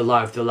pyramid in the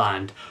Lie of the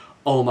Land.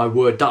 Oh my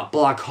word, that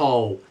black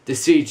hole, the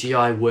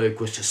CGI work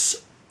was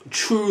just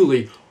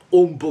truly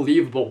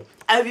unbelievable.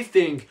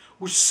 Everything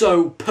was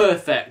so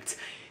perfect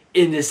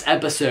in this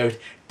episode.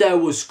 There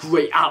was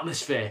great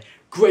atmosphere,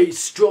 great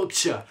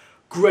structure,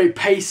 great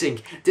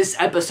pacing. This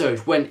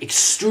episode went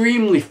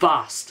extremely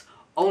fast.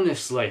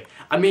 Honestly,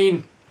 I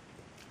mean,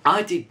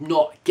 I did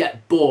not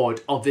get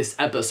bored of this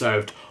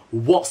episode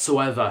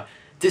whatsoever.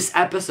 This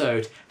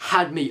episode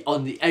had me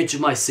on the edge of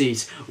my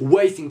seat,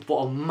 waiting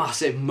for a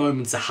massive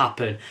moment to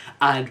happen.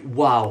 And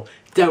wow,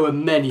 there were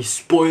many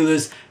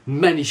spoilers,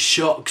 many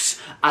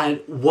shocks, and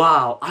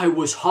wow, I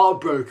was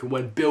heartbroken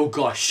when Bill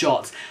got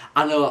shot.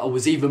 And I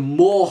was even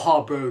more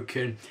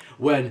heartbroken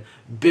when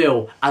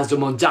Bill, as the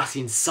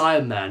Mondasian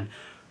Cyberman,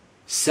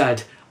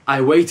 said,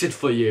 "I waited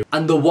for you."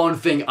 And the one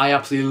thing I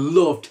absolutely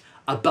loved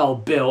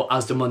about Bill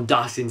as the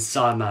Mondasian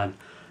Cyberman,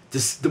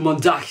 the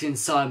Mondasian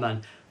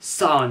Cyberman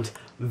sound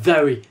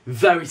very,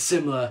 very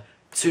similar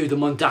to the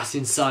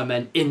Mondasian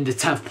Cybermen in the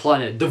 10th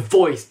planet. The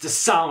voice, the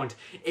sound,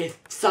 it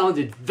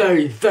sounded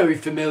very, very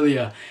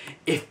familiar.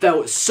 It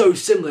felt so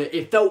similar,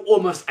 it felt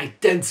almost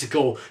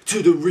identical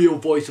to the real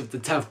voice of the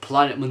 10th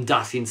planet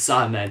Mondasian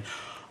Cybermen.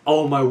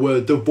 Oh my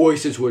word, the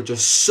voices were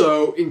just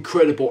so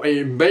incredible and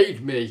it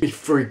made me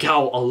freak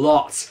out a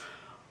lot.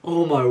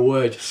 Oh my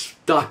word,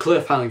 that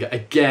cliffhanger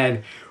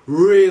again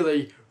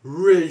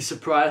really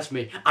surprised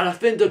me. And I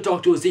think the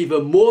Doctor was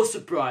even more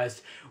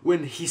surprised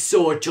when he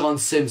saw John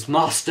Simm's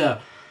master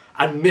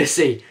and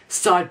Missy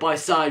side by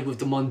side with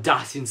the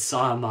Mondasian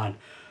Cyberman.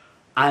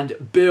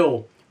 And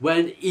Bill,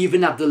 when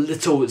even at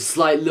the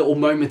slight little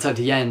moment at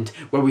the end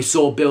where we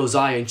saw Bill's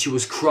eye and she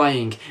was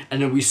crying,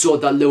 and then we saw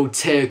that little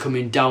tear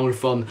coming down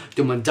from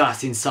the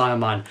Mondasian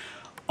Cyberman.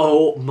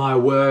 Oh my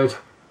word,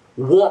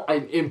 what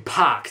an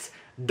impact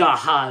that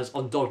has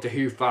on Doctor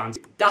Who fans.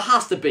 That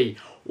has to be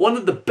one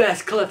of the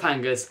best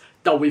cliffhangers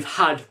that we've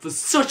had for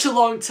such a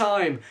long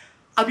time.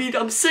 I mean,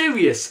 I'm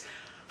serious.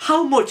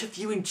 How much have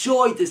you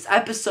enjoyed this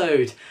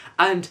episode?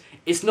 And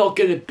it's not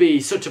going to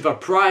be such of a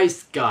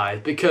prize,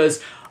 guys,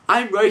 because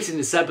I'm rating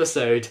this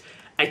episode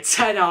a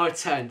 10 out of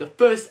 10. The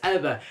first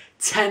ever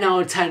 10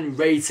 out of 10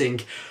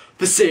 rating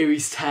for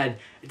Series 10.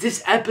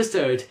 This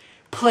episode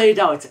played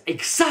out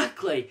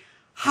exactly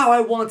how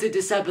I wanted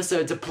this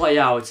episode to play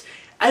out.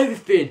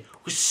 Everything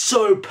was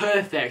so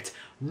perfect.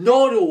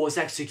 Nodal was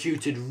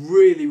executed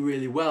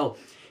really well.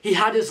 He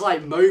had his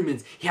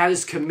moments, he had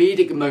his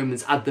comedic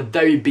moments at the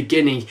very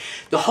beginning.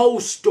 The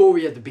whole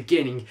story at the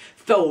beginning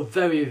felt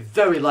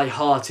very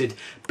light-hearted,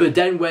 but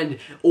then when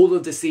all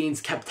of the scenes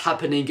kept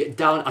happening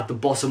down at the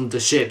bottom of the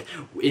ship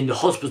in the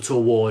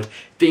hospital ward,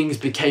 things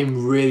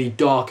became really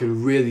dark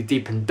and really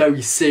deep and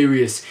very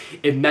serious.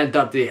 It meant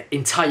that the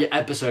entire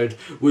episode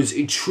was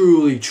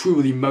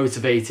truly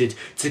motivated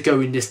to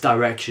go in this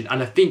direction.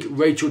 And I think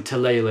Rachel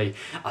Talalay,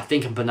 I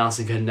think I'm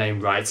pronouncing her name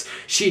right,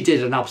 she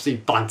did an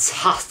absolutely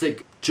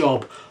fantastic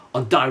job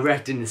on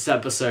directing this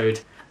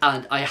episode.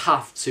 And I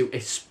have to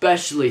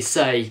especially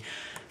say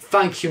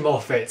thank you,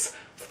 Moffat.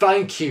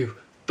 Thank you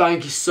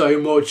so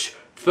much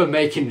for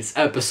making this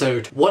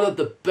episode one of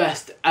the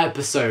best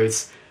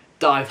episodes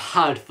that I've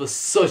had for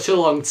such a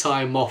long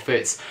time,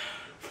 Moffat.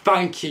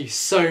 Thank you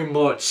so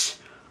much.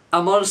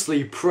 I'm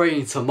honestly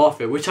praying to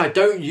Moffat, which I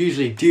don't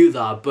usually do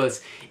that,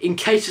 but in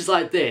cases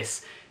like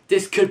this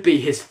could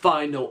be his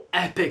final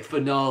epic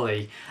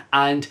finale,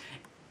 and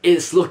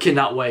it's looking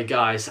that way,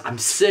 guys. I'm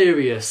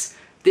serious.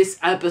 This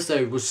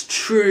episode was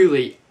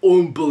truly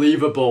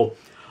unbelievable.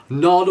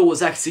 Nada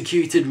was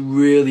executed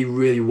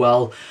really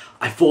well.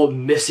 I thought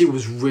Missy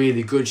was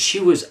really good. She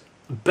was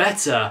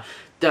better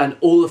than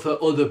all of her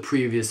other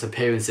previous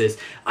appearances.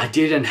 I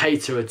didn't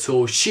hate her at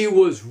all. She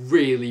was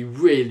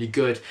really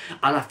good,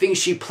 and I think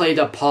she played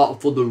her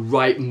part for the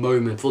right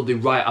moment, for the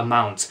right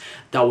amount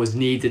that was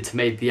needed to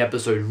make the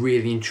episode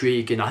really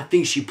intriguing. I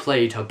think she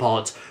played her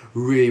part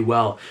really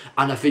well,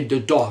 and I think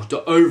the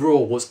Doctor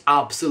overall was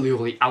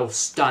absolutely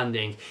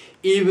outstanding,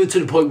 even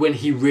to the point when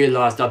he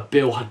realised that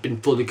Bill had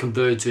been fully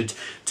converted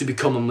to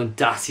become a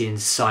Mondasian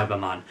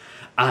Cyberman.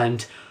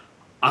 And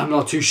I'm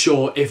not too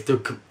sure if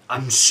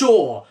I'm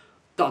sure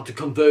that the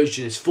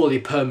conversion is fully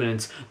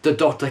permanent. The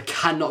Doctor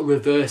cannot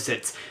reverse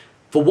it.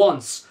 For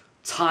once,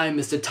 time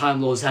is the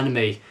Time Lord's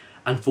enemy,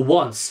 and for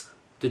once,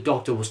 the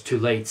Doctor was too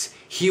late.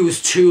 He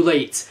was too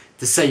late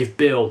to save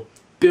Bill.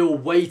 Bill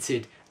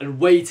waited and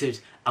waited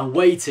and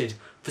waited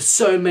for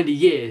so many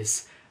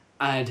years,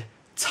 and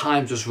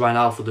time just ran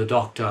out for the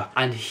Doctor,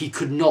 and he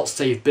could not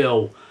save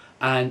Bill,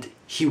 and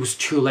he was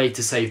too late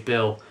to save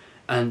Bill,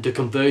 and the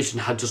conversion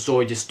had just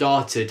already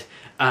started,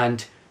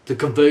 and the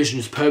conversion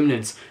is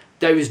permanent.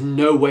 There is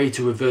no way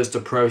to reverse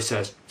the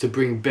process to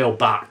bring Bill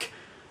back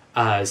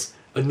as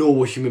a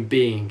normal human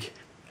being.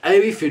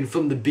 Everything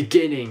from the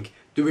beginning,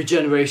 the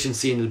regeneration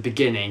scene in the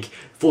beginning,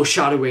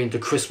 foreshadowing the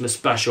Christmas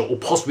special, or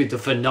possibly the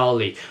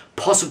finale.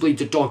 Possibly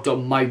the Doctor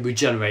might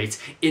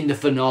regenerate in the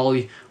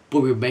finale,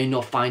 but we may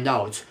not find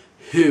out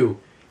who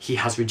he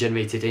has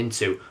regenerated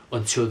into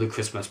until the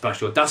Christmas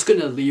special. That's going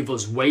to leave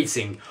us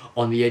waiting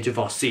on the edge of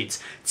our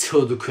seats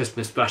till the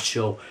Christmas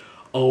special.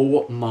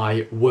 Oh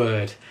my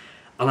word.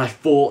 And I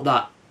thought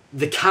that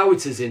the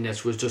characters in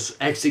this was just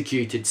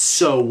executed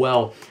so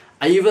well.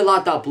 I even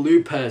like that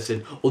blue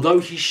person. Although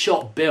he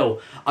shot Bill,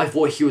 I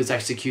thought he was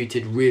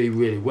executed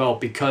really well,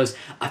 because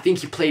I think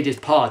he played his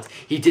part.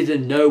 He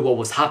didn't know what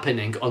was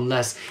happening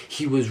unless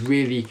he was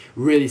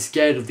really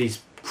scared of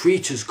these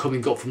creatures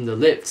coming up from the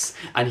lifts,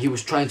 and he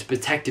was trying to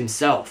protect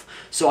himself.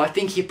 So I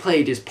think he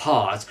played his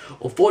part.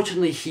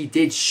 Unfortunately, he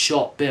did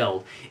shot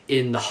Bill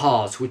in the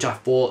heart, which I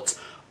thought,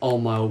 oh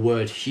my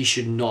word, he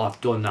should not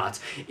have done that.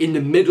 In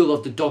the middle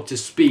of the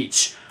Doctor's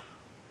speech,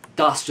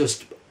 that's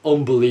just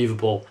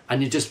unbelievable,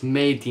 and it just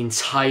made the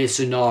entire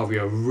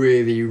scenario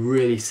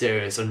really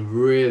serious and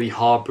really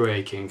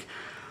heartbreaking.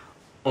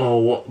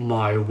 Oh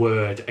my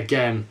word.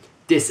 Again,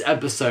 this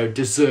episode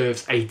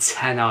deserves a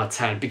 10 out of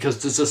 10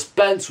 because the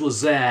suspense was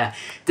there,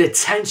 the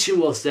tension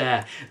was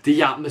there,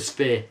 the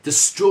atmosphere, the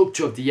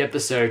structure of the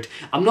episode.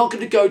 I'm not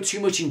going to go too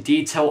much in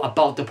detail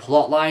about the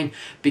plotline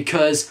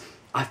because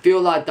I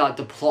feel like that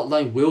the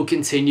plotline will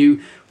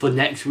continue for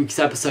next week's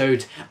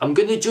episode. I'm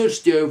going to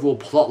judge the overall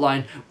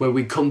plotline when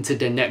we come to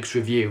the next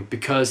review,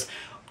 because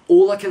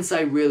all I can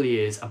say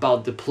really is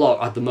about the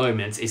plot at the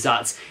moment is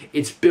that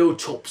it's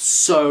built up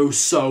so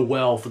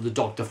well for the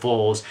Doctor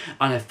Falls,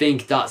 and I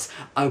think that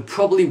I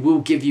probably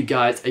will give you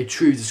guys a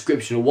true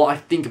description of what I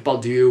think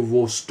about the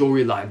overall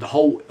storyline, the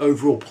whole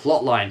overall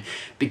plotline,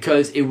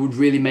 because it would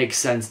really make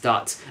sense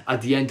that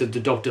at the end of the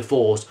Doctor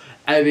Falls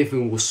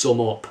everything will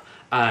sum up.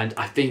 And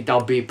I think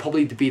that'll be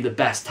probably the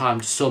best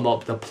time to sum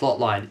up the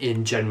plotline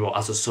in general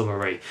as a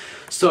summary.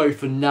 So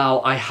for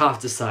now, I have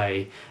to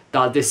say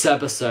that this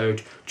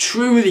episode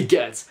truly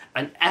gets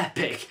an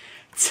epic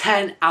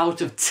 10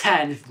 out of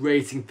 10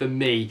 rating for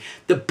me.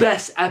 The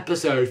best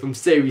episode from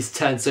Series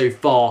 10 so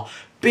far,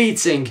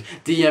 beating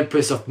The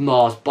Empress of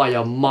Mars by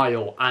a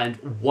mile.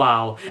 And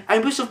wow,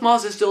 Empress of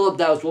Mars is still up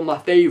there as one of my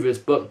favourites,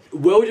 but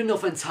World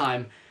Enough and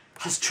Time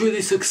has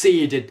truly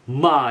succeeded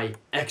my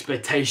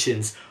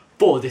expectations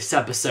for this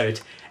episode.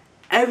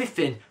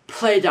 Everything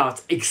played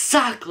out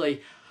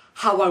exactly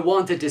how I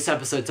wanted this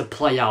episode to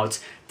play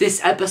out. This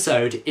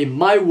episode, in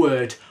my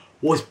word,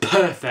 was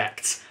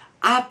perfect.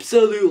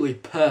 Absolutely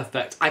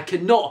perfect. I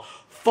cannot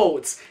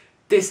fault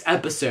this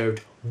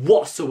episode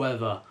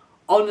whatsoever.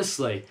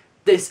 Honestly,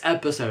 this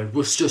episode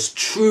was just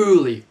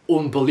truly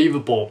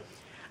unbelievable.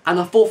 And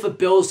I thought for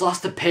Bill's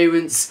last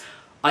appearance,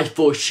 I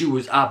thought she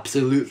was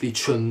absolutely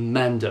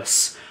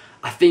tremendous.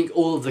 I think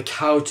all of the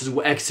characters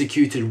were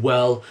executed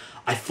well.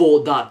 I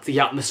thought that the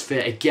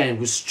atmosphere again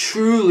was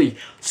truly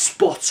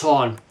spot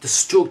on. The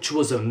structure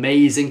was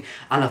amazing,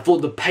 and I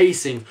thought the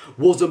pacing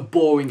wasn't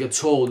boring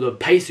at all. The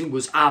pacing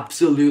was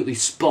absolutely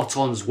spot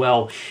on as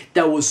well.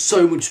 There was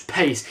so much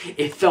pace,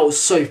 it felt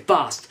so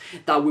fast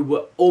that we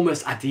were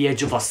almost at the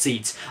edge of our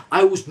seats.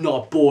 I was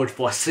not bored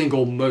for a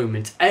single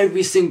moment.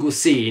 Every single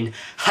scene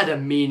had a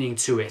meaning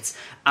to it,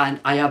 and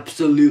I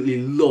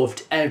absolutely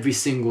loved every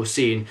single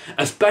scene,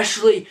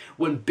 especially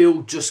when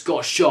Bill just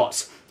got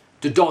shot.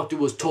 The Doctor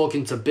was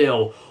talking to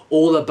Bill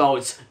all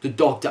about the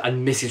Doctor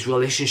and Missy's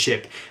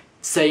relationship,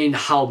 saying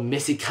how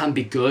Missy can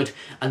be good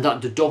and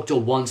that the Doctor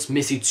wants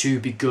Missy to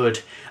be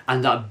good,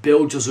 and that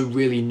Bill doesn't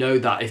really know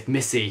that if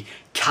Missy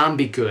can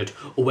be good,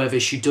 or whether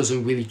she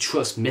doesn't really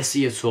trust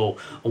Missy at all,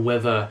 or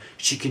whether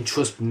she can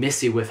trust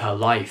Missy with her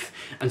life.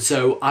 And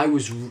so I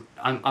was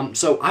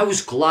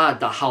glad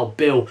that how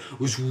Bill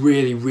was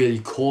really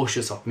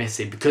cautious of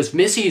Missy, because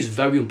Missy is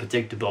very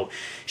unpredictable.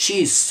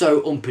 She is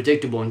so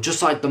unpredictable, and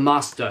just like the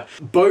Master,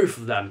 both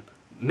of them,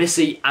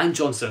 Missy and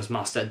Johnson's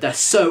Master, they're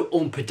so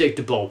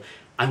unpredictable.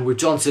 And with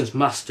Johnson's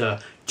Master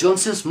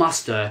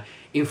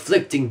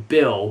inflicting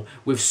Bill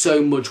with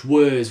so much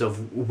words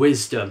of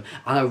wisdom,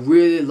 and I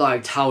really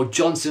liked how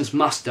Johnson's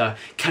Master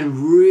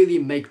can really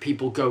make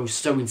people go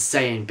so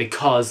insane,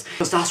 because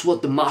that's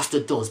what the Master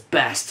does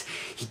best.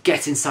 He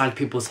gets inside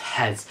people's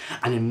heads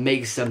and it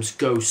makes them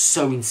go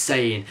so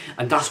insane,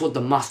 and that's what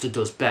the Master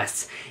does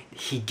best.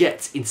 He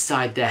gets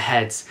inside their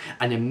heads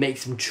and it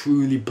makes them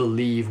truly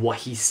believe what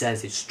he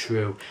says is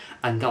true,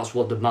 and that's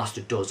what the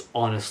Master does,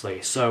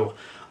 honestly. So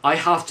I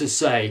have to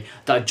say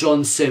that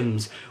John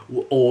Sims,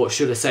 or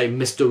should I say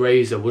Mr.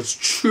 Razor, was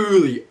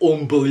truly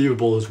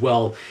unbelievable as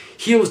well.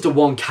 He was the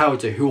one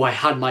character who I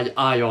had my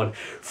eye on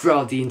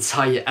throughout the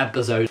entire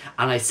episode,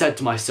 and I said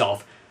to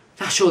myself,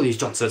 that surely is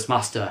Johnson's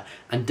Master.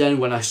 And then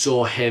when I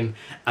saw him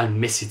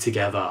and Missy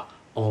together,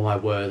 oh my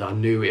word, I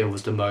knew it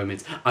was the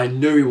moment. I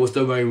knew it was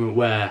the moment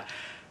where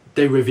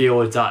they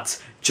revealed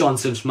that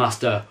Johnson's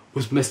Master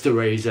was Mr.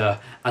 Razor,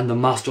 and the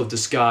Master of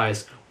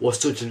Disguise was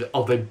such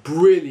of a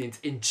brilliant,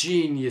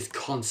 ingenious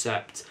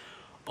concept.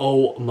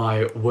 Oh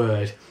my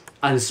word.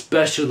 And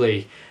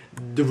especially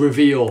the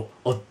reveal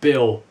of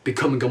Bill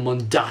becoming a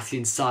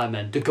Mondasian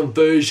Cyberman, the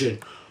conversion.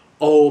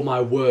 Oh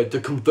my word, the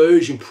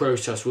conversion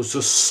process was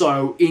just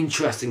so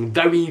interesting,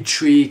 very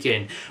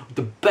intriguing.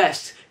 The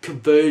best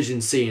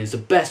conversion scenes, the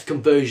best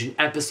conversion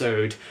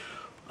episode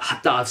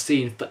that I've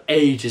seen for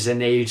ages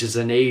and ages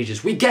and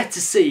ages. We get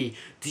to see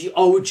the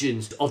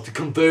origins of the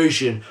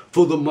conversion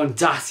for the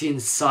Mondasian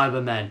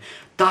Cybermen.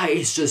 That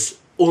is just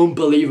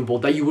unbelievable,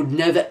 that you would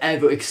never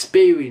ever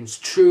experience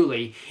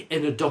truly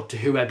in a Doctor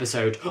Who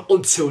episode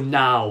until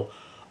now.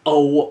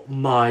 Oh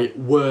my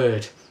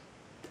word.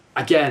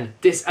 Again,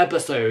 this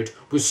episode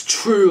was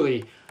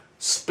truly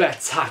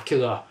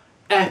spectacular,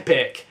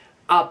 epic,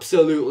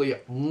 absolutely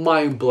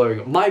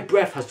mind-blowing. My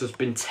breath has just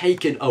been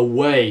taken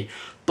away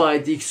by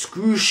the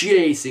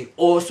excruciating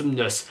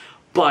awesomeness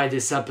by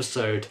this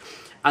episode,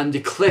 and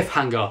the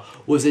cliffhanger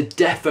was a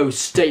defo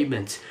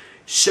statement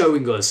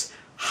showing us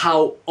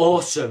how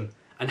awesome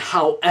and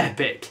how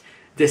epic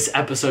this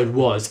episode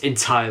was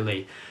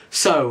entirely.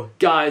 So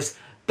guys,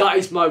 that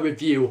is my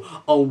review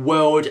on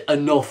World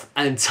Enough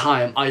and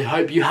Time. I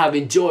hope you have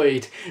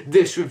enjoyed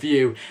this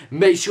review.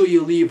 Make sure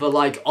you leave a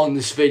like on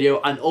this video,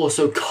 and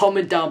also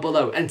comment down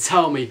below and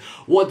tell me,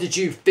 what did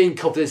you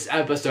think of this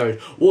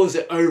episode? Was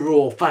it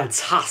overall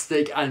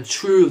fantastic and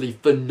truly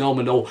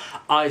phenomenal?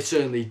 I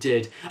certainly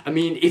did. I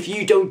mean, if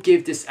you don't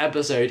give this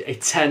episode a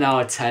 10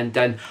 out of 10,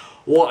 then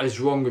what is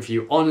wrong with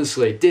you?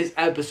 Honestly, this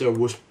episode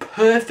was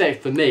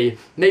perfect for me.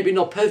 Maybe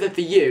not perfect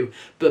for you,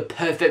 but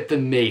perfect for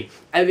me.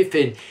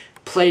 Everything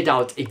played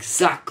out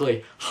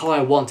exactly how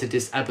I wanted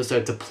this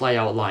episode to play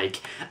out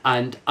like.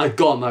 And I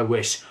got my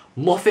wish.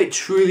 Moffat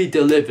truly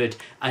delivered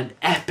an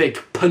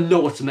epic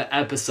penultimate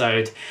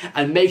episode,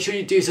 and make sure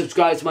you do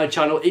subscribe to my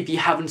channel if you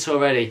haven't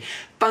already.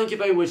 Thank you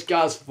very much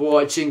guys for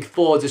watching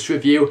for this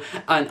review,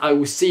 and I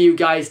will see you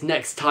guys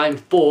next time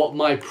for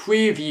my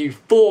preview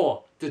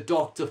for the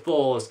Doctor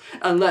Falls.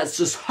 And let's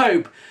just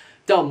hope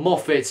that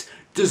Moffat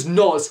does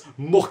not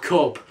muck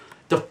up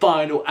the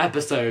final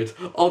episode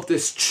of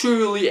this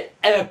truly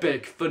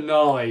epic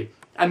finale.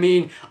 I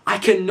mean, I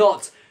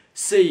cannot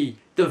see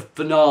the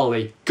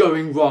finale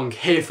going wrong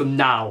here from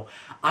now.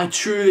 I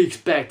truly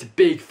expect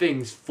big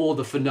things for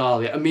the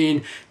finale. I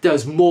mean,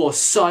 there's more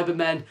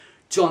Cybermen,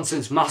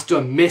 Johnson's Master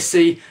and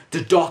Missy,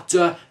 the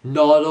Doctor,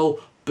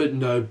 Nardole, but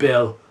no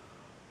Bill.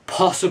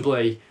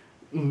 Possibly,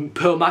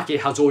 Pearl Mackie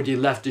has already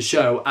left the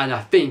show, and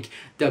I think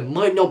there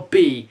might not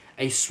be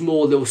a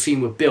small little scene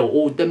with Bill,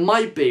 or there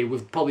might be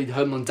with probably the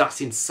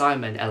Hermondacian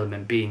Simon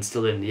element being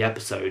still in the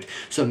episode.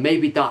 So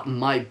maybe that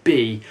might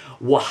be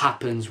what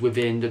happens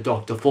within the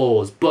Doctor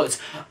Falls. But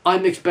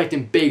I'm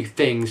expecting big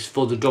things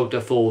for the Doctor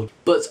Falls.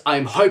 But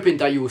I'm hoping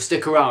that you will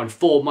stick around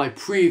for my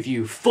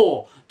preview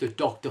for the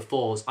Doctor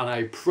Falls, and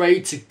I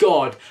pray to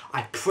God,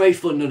 I pray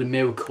for another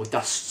miracle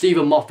that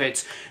Steven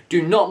Moffat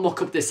do not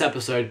muck up this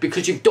episode,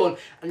 because you've done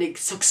a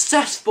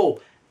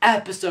successful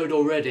episode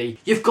already.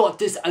 You've got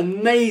this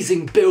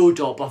amazing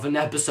build-up of an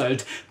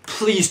episode.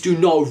 Please do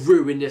not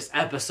ruin this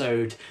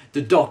episode,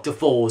 The Doctor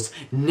Falls,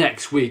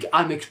 next week.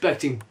 I'm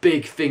expecting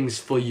big things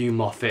for you,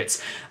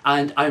 Moffat,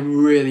 and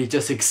I'm really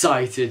just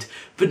excited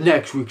for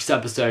next week's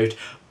episode.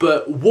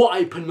 But what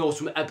a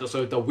penultimate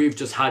episode that we've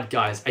just had,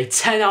 guys. A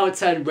 10 out of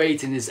 10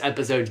 rating this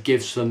episode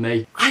gives for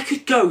me. I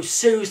could go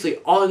seriously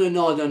on and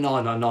on and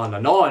on and on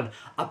and on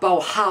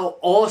about how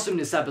awesome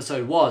this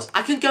episode was.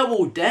 I could go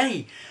all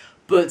day.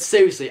 But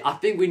seriously, I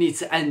think we need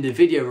to end the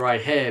video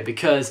right here,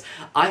 because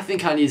I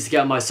think I need to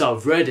get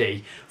myself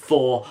ready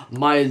for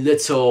my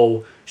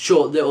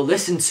short little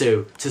listen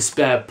to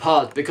Spare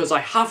Parts, because I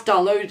have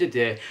downloaded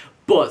it,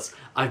 but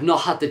I've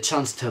not had the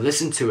chance to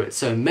listen to it.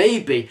 So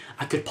maybe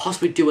I could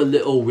possibly do a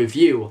little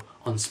review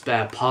on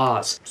Spare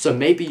Parts. So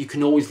maybe you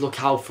can always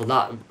look out for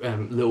that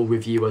little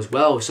review as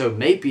well. So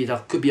maybe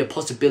that could be a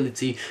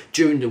possibility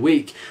during the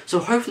week. So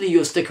hopefully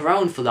you'll stick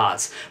around for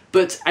that.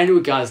 But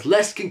anyway guys,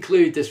 let's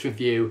conclude this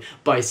review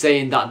by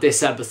saying that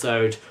this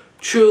episode,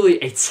 truly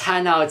a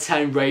 10 out of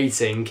 10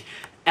 rating,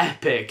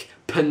 epic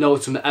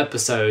penultimate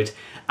episode.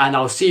 And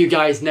I'll see you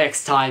guys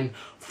next time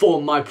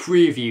for my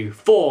preview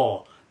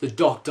for the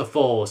Doctor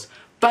Falls.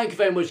 Thank you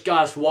very much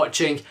guys for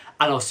watching,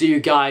 and I'll see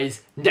you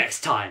guys next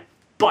time.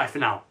 Bye for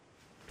now.